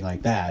or anything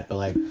like that, but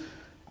like,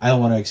 I don't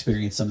want to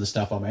experience some of the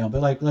stuff on my own.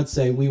 But like, let's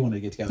say we want to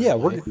get together. Yeah,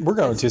 and play. we're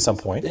going to at some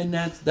point. And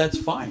that's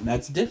fine.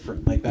 That's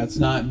different. Like, that's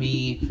not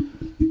me,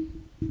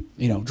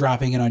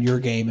 dropping in on your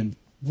game and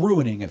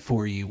ruining it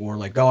for you, or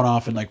like going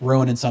off and like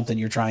ruining something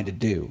you're trying to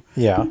do.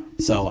 Yeah.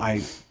 So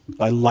I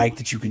like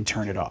that you can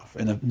turn it off,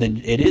 and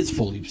then it is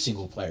fully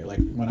single player. Like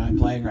when I'm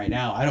playing right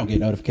now, I don't get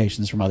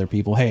notifications from other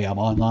people, hey, I'm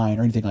online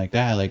or anything like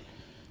that. Like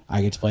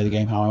I get to play the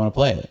game how I want to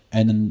play it,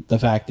 and then the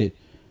fact that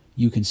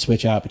you can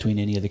switch out between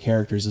any of the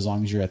characters as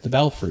long as you're at the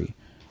Belfry,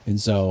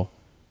 and so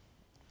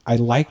I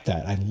like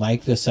that. I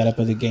like the setup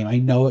of the game. I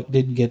know it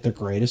didn't get the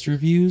greatest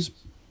reviews,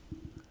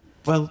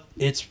 but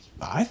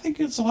I think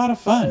it's a lot of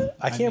fun.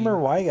 I can't remember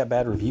why it got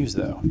bad reviews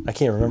though. I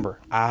can't remember.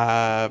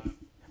 Uh,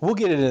 We'll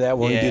get into that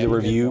when we do the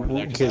review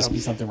because that'll be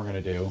something we're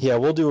gonna do. yeah,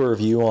 we'll do a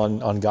review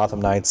on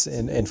Gotham Knights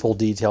in full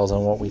details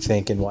on what we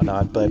think and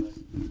whatnot. But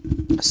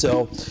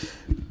so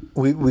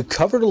we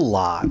covered a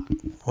lot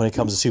when it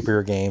comes to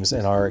superhero games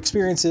and our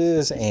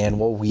experiences and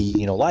what we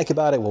like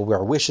about it, what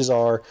our wishes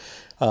are.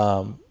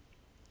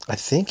 I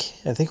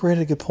think we're at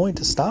a good point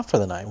to stop for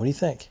the night. What do you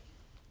think?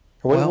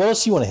 Or what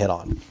else do you want to hit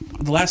on?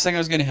 The last thing I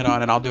was going to hit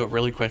on, and I'll do it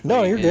really quickly,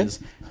 No, you're good. is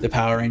the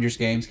Power Rangers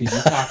games, because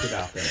you talked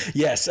about them.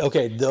 Yes.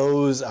 Okay.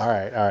 Those. All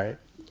right.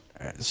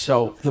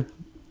 So the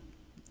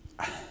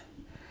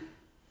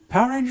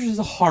Power Rangers is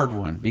a hard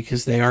one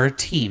because they are a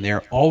team.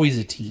 They're always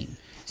a team.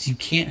 So you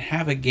can't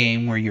have a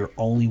game where you're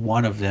only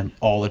one of them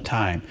all the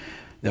time.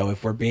 Though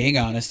if we're being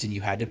honest and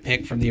you had to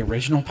pick from the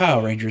original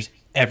Power Rangers,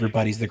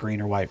 everybody's the Green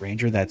or White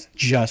Ranger. That's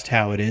just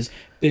how it is.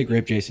 Big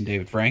rip, Jason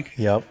David Frank.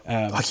 Yep.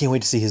 I can't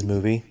wait to see his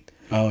movie.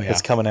 Oh, yeah.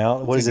 It's coming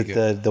out. What is it?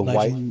 The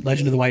white.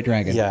 Legend of the White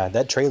Dragon. Yeah,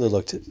 that trailer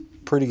looked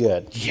pretty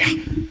good. Yeah.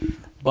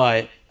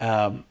 But,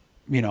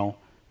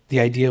 the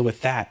idea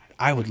with that,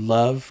 I would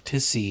love to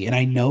see, and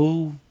I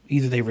know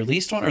either they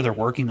released one or they're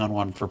working on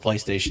one for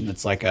PlayStation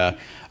that's like a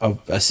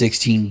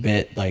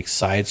 16-bit, like,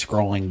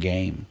 side-scrolling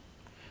game.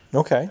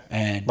 Okay.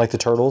 And like the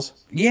Turtles?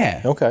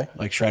 Yeah. Okay.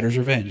 Like Shredder's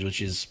Revenge,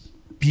 which is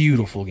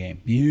beautiful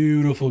game.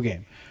 Beautiful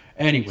game.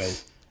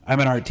 Anyways, I'm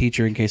an art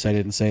teacher in case I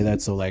didn't say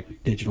that, so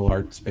like digital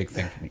art's a big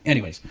thing for me.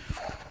 Anyways,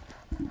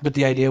 but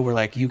the idea where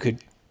like you could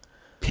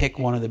pick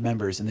one of the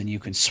members and then you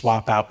can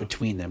swap out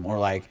between them, or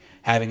like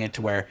having it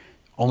to where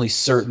only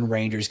certain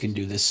Rangers can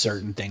do this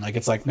certain thing. Like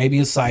it's like maybe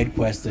a side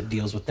quest that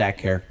deals with that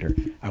character.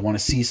 I want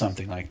to see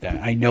something like that.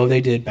 I know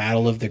they did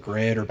Battle of the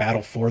Grid or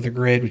Battle for the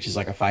Grid, which is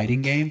like a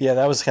fighting game. Yeah,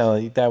 that was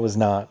that was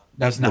not.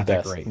 That's not the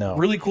that best, great. No.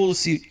 Really cool to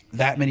see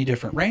that many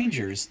different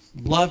Rangers.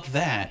 Loved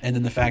that. And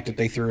then the fact that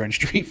they threw in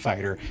Street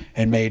Fighter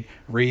and made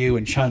Ryu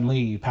and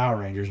Chun-Li Power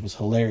Rangers was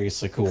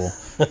hilariously cool.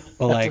 But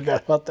I like,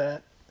 forgot about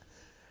that.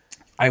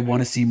 I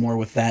want to see more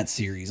with that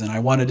series. And I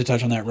wanted to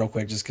touch on that real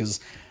quick just because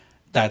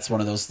that's one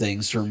of those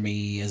things for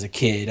me as a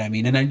kid. I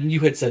mean, and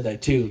you had said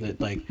that too, that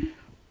like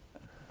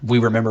we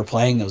remember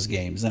playing those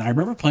games. And I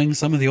remember playing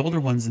some of the older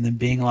ones and then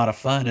being a lot of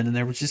fun. And then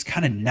there was just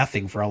kind of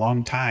nothing for a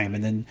long time.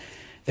 And then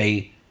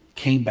they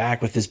came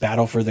back with this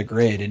Battle for the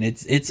Grid, and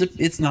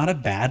it's not a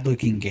bad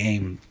looking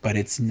game, but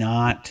it's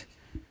not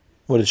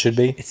What it should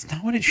be? it's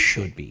not what it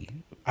should be.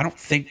 I don't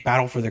think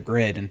Battle for the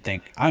Grid and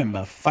think I'm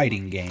a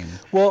fighting game.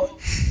 Well,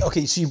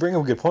 okay, so you bring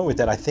up a good point with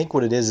that. I think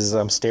what it is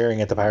I'm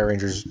staring at the Power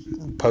Rangers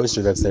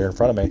poster that's there in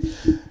front of me.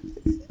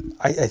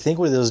 I think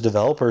what those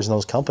developers and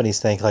those companies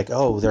think like,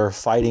 oh, they're a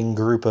fighting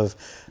group of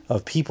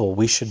people.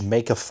 We should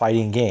make a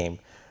fighting game.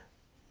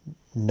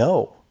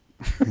 No.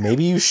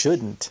 Maybe you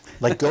shouldn't.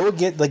 Like, go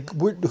get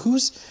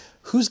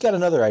who's got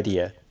another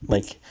idea?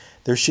 Like,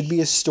 there should be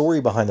a story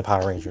behind the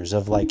Power Rangers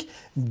of like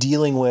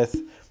dealing with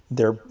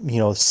their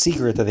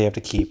secret that they have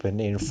to keep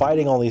and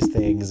fighting all these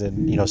things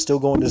and still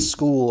going to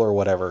school or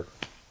whatever.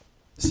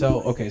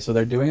 So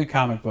they're doing a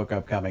comic book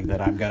upcoming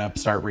that I'm gonna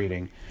start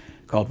reading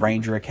called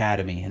Ranger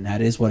Academy, and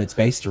that is what it's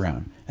based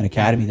around, an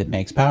academy that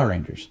makes Power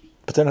Rangers.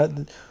 But they're not.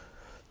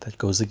 That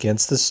goes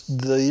against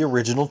the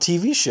original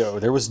TV show.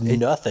 There was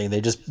nothing. They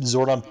just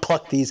Zordon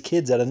plucked these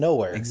kids out of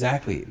nowhere.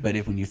 Exactly. But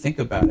when you think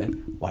about it,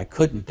 why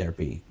couldn't there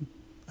be?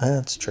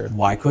 That's true.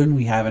 Why couldn't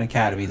we have an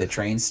academy that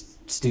trains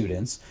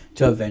students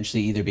to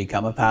eventually either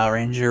become a Power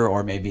Ranger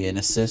or maybe an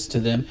assist to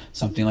them,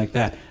 something like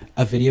that?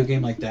 A video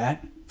game like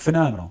that,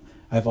 phenomenal.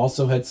 I've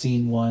also had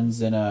seen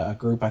ones in a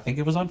group, I think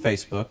it was on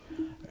Facebook.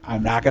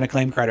 I'm not going to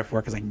claim credit for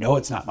it because I know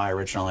it's not my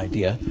original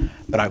idea,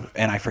 but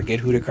I forget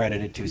who to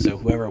credit it to. So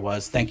whoever it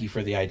was, thank you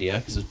for the idea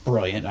because it's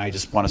brilliant. I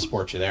just want to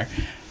support you there.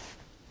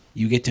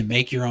 You get to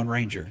make your own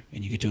Ranger,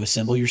 and you get to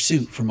assemble your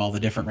suit from all the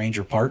different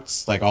Ranger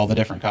parts, like all the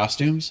different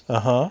costumes.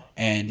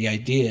 And the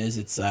idea is,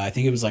 it's I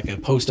think it was like a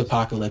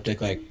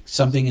post-apocalyptic, like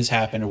something has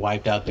happened and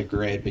wiped out the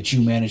grid, but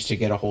you managed to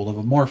get a hold of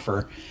a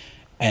morpher,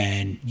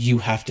 and you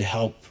have to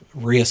help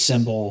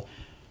reassemble.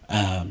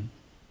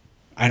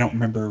 I don't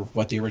remember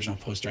what the original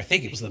poster. I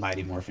think it was the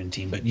Mighty Morphin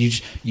team, but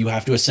you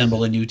have to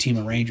assemble a new team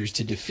of Rangers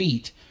to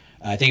defeat.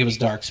 I think it was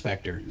Dark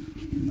Spectre,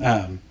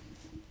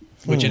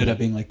 which ended up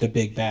being like the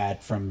big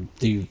bad from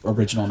the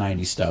original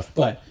 '90s stuff.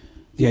 But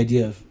the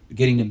idea of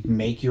getting to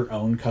make your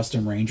own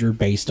custom Ranger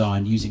based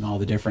on using all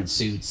the different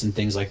suits and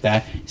things like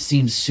that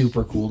seems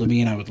super cool to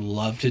me, and I would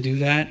love to do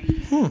that.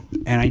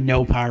 And I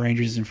know Power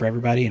Rangers isn't for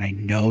everybody, and I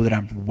know that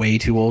I'm way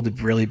too old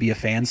to really be a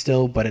fan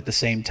still. But at the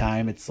same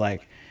time, it's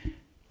like,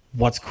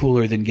 what's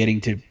cooler than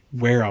getting to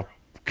wear a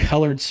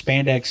colored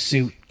spandex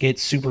suit, get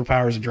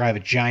superpowers, and drive a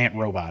giant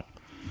robot?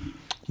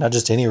 Not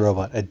just any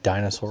robot, a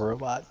dinosaur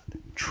robot.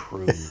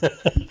 True.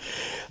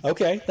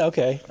 Okay.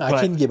 I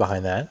But- can get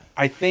behind that.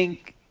 I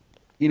think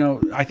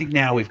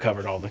now we've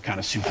covered all the kind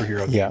of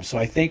superhero games. Yeah. So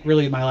I think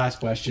really my last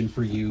question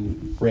for you,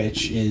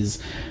 Rich,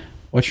 is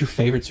what's your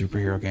favorite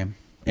superhero game?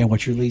 And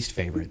what's your least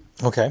favorite?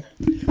 Okay.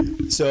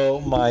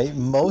 So my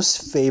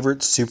most favorite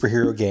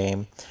superhero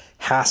game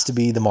has to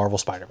be the Marvel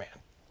Spider-Man.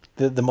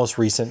 The most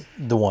recent,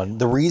 the one.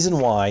 The reason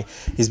why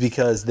is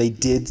because they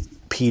did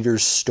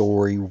Peter's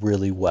story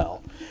really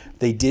well.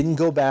 They didn't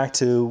go back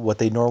to what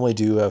they normally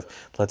do of,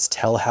 let's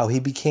tell how he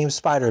became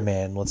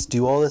Spider-Man, let's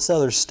do all this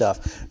other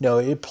stuff. No,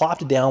 it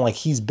plopped it down like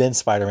he's been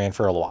Spider-Man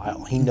for a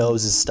while. He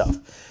knows his stuff.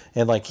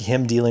 And like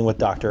him dealing with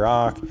Dr.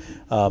 Ock,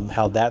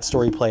 how that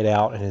story played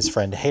out, and his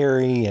friend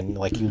Harry, and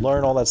like you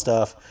learn all that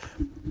stuff.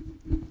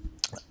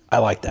 I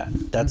like that.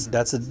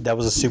 That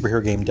was a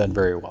superhero game done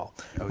very well.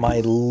 My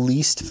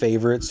least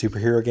favorite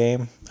superhero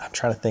game, I'm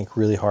trying to think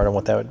really hard on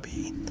what that would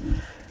be.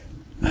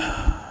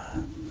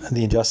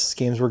 The Injustice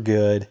games were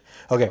good.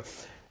 Okay.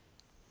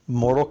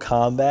 Mortal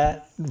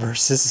Kombat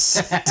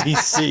versus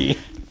DC.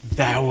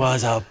 That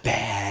was a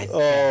bad.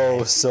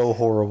 Oh, so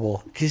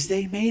horrible. Because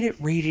they made it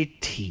rated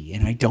T,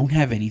 and I don't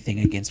have anything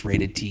against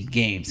rated T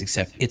games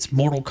except it's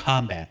Mortal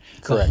Kombat.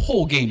 Correct. The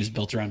whole game is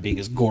built around being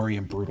as gory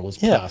and brutal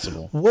as Yeah.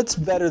 possible. What's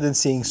better than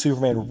seeing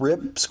Superman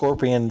rip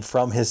Scorpion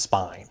from his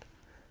spine?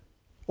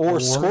 Or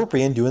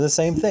Scorpion doing the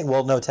same thing?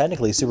 Well, no,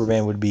 technically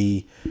Superman would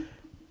be...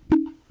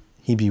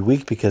 He'd be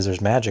weak because there's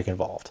magic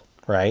involved,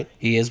 right?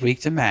 He is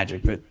weak to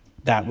magic, but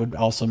that would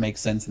also make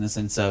sense in the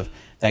sense of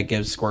that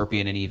gives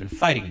Scorpion an even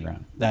fighting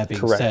ground. That being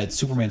Correct. said,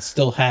 Superman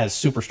still has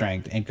super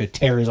strength and could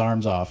tear his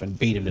arms off and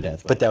beat him to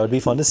death. But that would be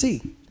fun to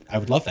see. I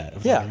would love that. I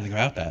would Yeah. love everything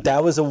about that.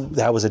 That was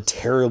a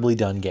terribly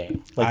done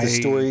game. Like the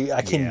story,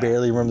 I can yeah.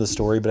 barely remember the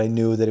story, but I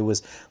knew that it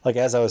was like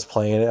as I was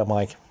playing it, I'm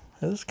like,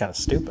 this is kind of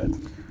stupid.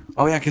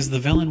 Oh yeah, because the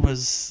villain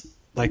was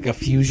like a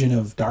fusion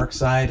of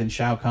Darkseid and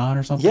Shao Kahn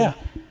or something. Yeah.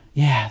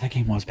 Yeah, that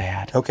game was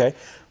bad. Okay.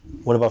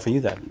 What about for you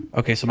then?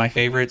 Okay, so my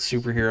favorite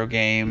superhero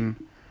game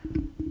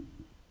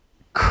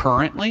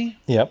currently,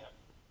 Yep.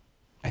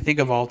 I think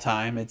of all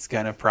time, it's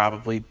gonna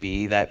probably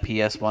be that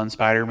PS1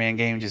 Spider-Man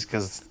game, just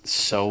because it's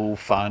so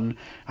fun.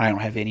 I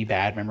don't have any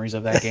bad memories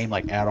of that game,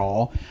 like at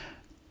all.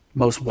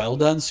 Most well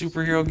done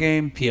superhero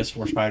game,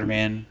 PS4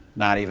 Spider-Man.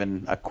 Not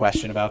even a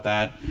question about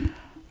that.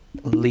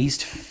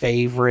 Least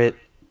favorite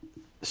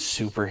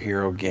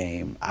superhero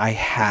game. I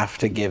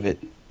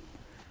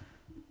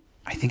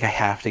think I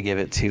have to give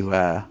it to.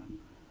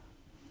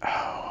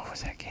 What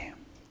was that game?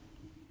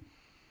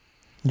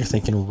 You're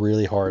thinking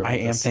really hard. I about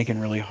am this. thinking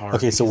really hard.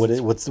 Okay, so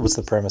because what's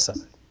the premise of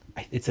it?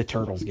 it's a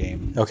Turtles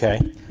game. Okay.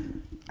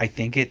 I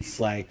think it was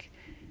like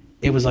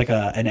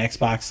an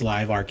Xbox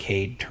Live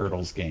Arcade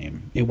Turtles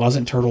game. It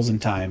wasn't Turtles in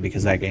Time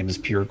because that game is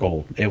pure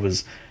gold. I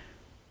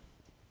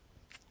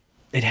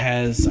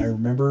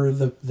remember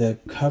the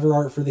cover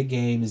art for the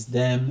game is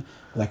them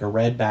with like a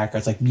red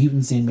background. It's like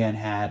Mutants in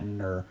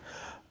Manhattan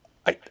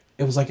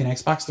it was like an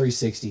Xbox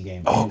 360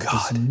 game. Oh, and it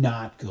was God.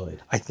 not good.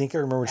 I think I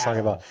remember what you're talking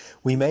about.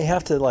 We may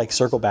have to like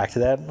circle back to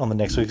that on the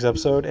next week's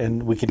episode,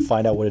 and we can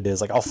find out what it is.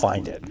 Like I'll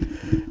find it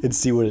and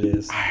see what it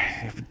is.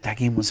 That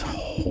game was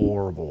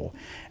horrible.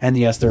 And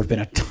yes, there have been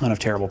a ton of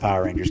terrible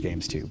Power Rangers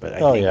games too, but I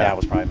think yeah. that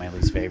was probably my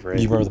least favorite.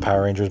 Do you remember the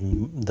Power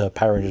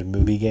Rangers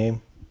movie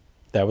game?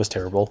 That was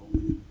terrible.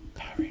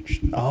 Power Rangers.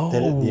 Oh,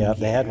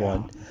 They had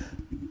one.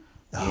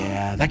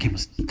 Yeah, that game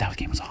was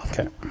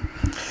awful. Okay.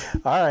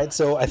 All right,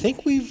 so I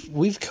think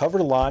we've covered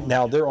a lot.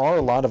 Now there are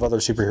a lot of other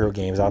superhero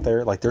games out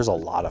there. Like there's a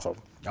lot of them.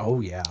 Oh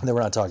yeah. And then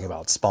we're not talking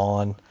about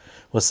Spawn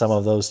with some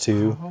of those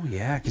too. Oh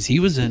yeah, because he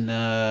was in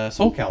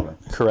Soul Calibur.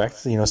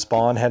 Correct. You know,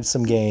 Spawn had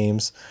some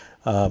games.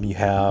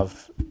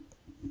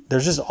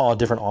 There's just all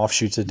different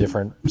offshoots of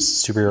different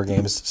superhero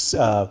games.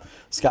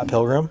 Scott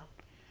Pilgrim.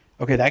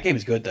 Okay, that game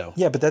is good though.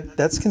 Yeah, but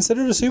that's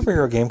considered a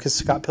superhero game because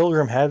Scott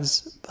Pilgrim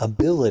has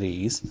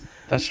abilities.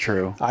 That's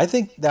true. I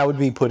think that would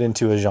be put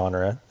into a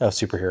genre of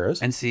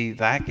superheroes. And see,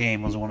 that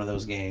game was one of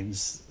those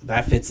games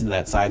that fits into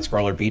that side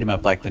scroller beat 'em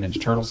up like the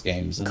Ninja Turtles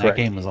games, and Correct.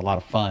 that game was a lot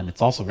of fun.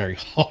 It's also very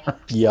hard.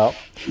 Yep.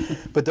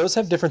 But those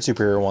have different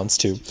superhero ones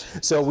too.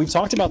 So we've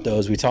talked about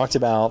those. We talked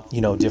about,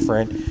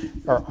 different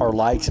our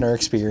likes and our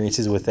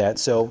experiences with that.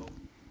 So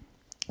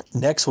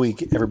next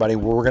week, everybody,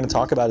 what we're going to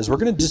talk about is we're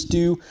going to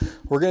do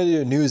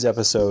a news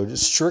episode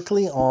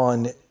strictly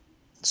on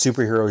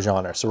superhero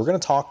genre. So we're going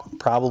to talk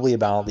probably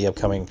about the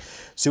upcoming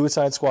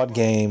Suicide Squad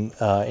game,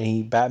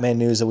 any Batman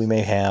news that we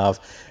may have,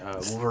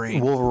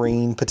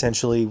 Wolverine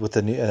potentially with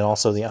the new, and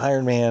also the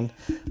Iron Man.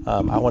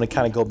 I want to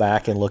kind of go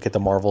back and look at the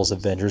Marvel's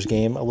Avengers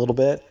game a little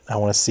bit. I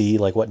want to see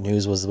like what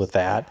news was with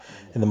that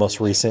in the most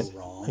recent.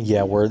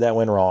 Yeah, where that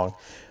went wrong.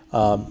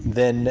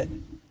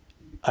 Then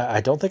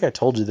I don't think I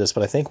told you this,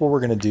 but I think what we're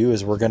going to do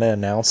is we're going to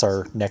announce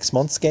our next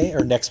month's game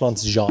or next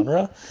month's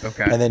genre.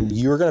 Okay. And then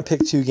you're going to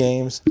pick 2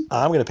 games.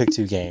 I'm going to pick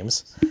 2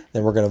 games.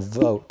 Then we're going to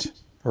vote.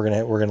 We're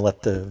going to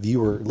let the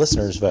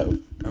listeners vote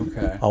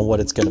Okay. on what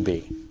it's going to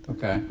be.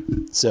 Okay.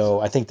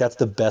 So I think that's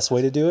the best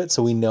way to do it.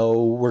 So we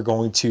know we're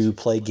going to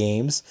play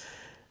games,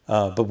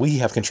 but we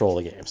have control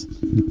of the games.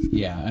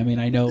 Yeah, I mean,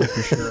 I know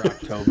for sure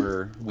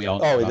October. We all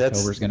know what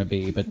October's going to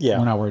be, but Yeah.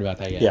 we're not worried about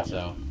that yet. Yeah.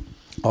 So.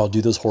 Oh,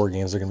 dude, those horror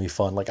games are going to be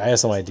fun. Like I have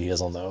some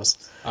ideas on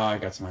those. Oh, I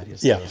got some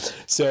ideas. Yeah. too.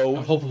 So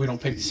I'm hoping we don't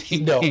pick the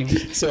same No. game.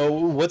 So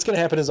what's going to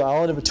happen is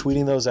I'll end up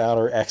tweeting those out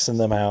or Xing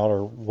them out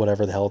or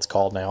whatever the hell it's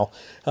called now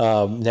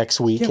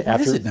next week. Yeah,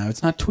 what is it now?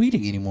 It's not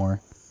tweeting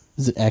anymore.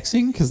 Is it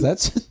Xing? Because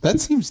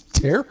that seems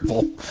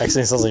terrible.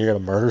 Xing sounds like you're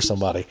going to murder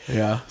somebody.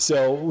 Yeah.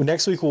 So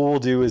next week what we'll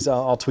do is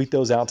I'll tweet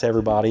those out to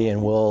everybody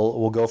and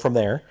we'll go from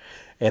there.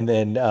 And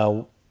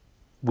then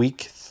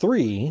week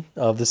 3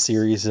 of the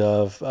series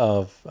of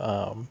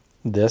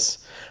this,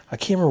 I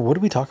can't remember, what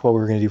did we talk about we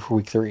were going to do for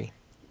week 3?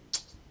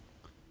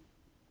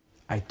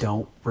 I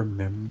don't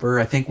remember.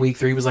 I think week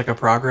 3 was like a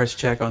progress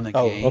check on the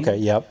game. Oh, okay,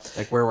 yep.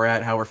 Like where we're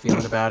at, how we're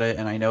feeling about it.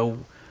 And I know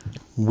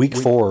Week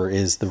 4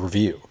 is the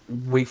review.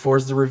 week 4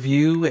 is the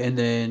review, and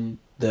then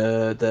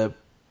the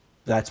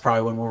that's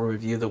probably when we'll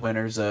review the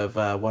winners of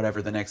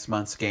whatever the next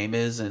month's game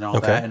is and all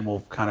Okay. that, and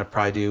we'll kind of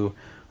probably do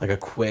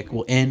like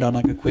we'll end on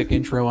like a quick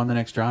intro on the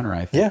next genre.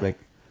 I think. Yeah. Like,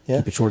 Yeah.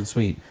 keep it short and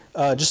sweet.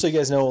 Just so you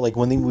guys know, like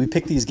when we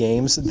pick these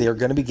games, they're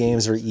going to be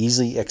games that are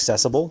easily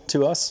accessible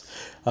to us.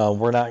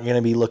 We're not going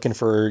to be looking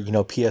for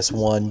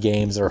PS1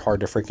 games that are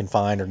hard to freaking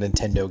find or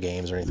Nintendo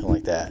games or anything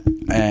like that.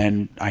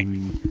 And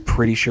I'm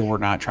pretty sure we're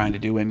not trying to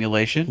do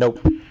emulation. Nope.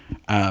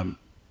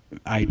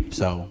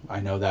 So I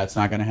know that's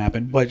not going to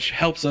happen, which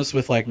helps us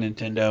with like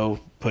Nintendo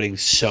putting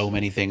so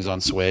many things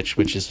on Switch,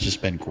 which has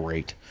just been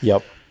great.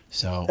 Yep.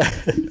 So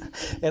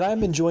And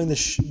I'm enjoying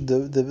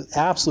the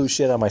absolute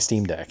shit on my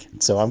Steam Deck.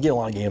 So I'm getting a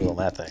lot of games on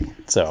that thing.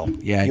 So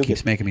yeah, it you'll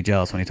keeps making me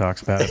jealous when he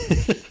talks about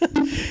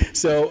it.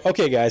 So,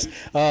 okay, guys,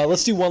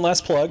 let's do one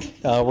last plug.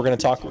 We're going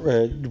to talk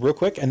real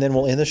quick, and then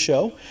we'll end the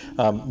show.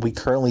 We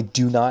currently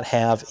do not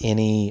have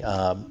any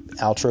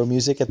outro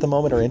music at the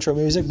moment or intro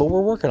music, but we're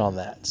working on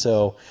that.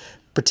 So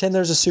pretend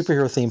there's a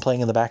superhero theme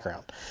playing in the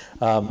background.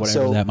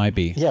 Whatever that might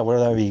be. Yeah,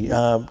 whatever that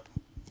might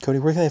be. Cody,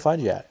 where can they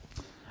find you at?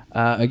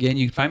 Again,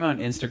 you can find me on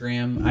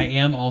Instagram. I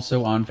am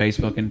also on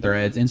Facebook and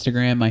Threads.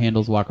 Instagram, my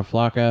handle's Waka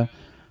Flocka.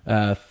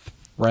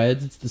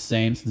 Threads, it's the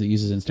same since it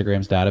uses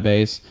Instagram's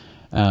database.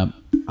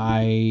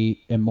 I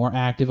am more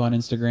active on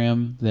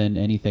Instagram than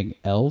anything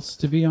else,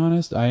 to be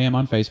honest. I am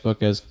on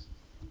Facebook as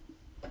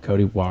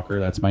Cody Walker.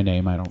 That's my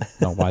name. I don't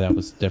know why that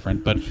was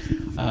different. But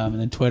and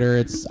then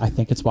Twitter, I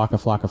think it's Waka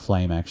Flocka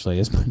Flame, actually,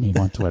 is my name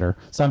on Twitter.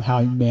 Somehow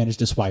I managed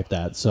to swipe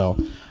that. So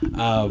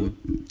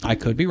I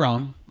could be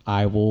wrong.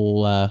 I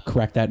will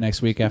correct that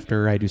next week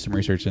after I do some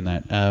research in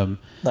that.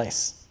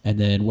 Nice. And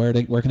then where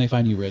can they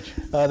find you, Rich?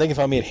 They can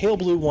find me at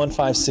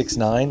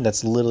HaleBlue1569.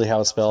 That's literally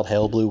how it's spelled,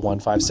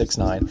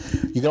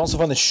 HaleBlue1569. You can also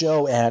find the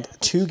show at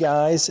Two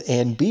Guys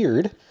and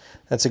Beard.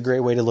 That's a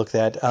great way to look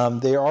at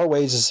that. There are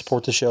ways to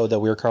support the show that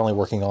we're currently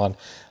working on.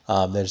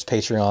 There's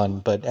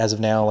Patreon, but as of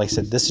now, like I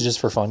said, this is just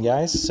for fun,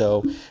 guys.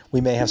 So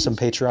we may have some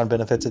Patreon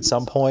benefits at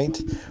some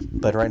point,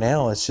 but right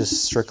now it's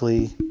just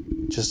strictly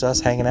just us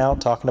hanging out,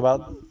 talking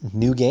about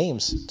new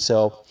games.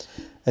 So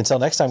until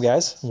next time,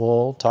 guys,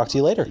 we'll talk to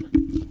you later.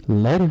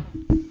 Later.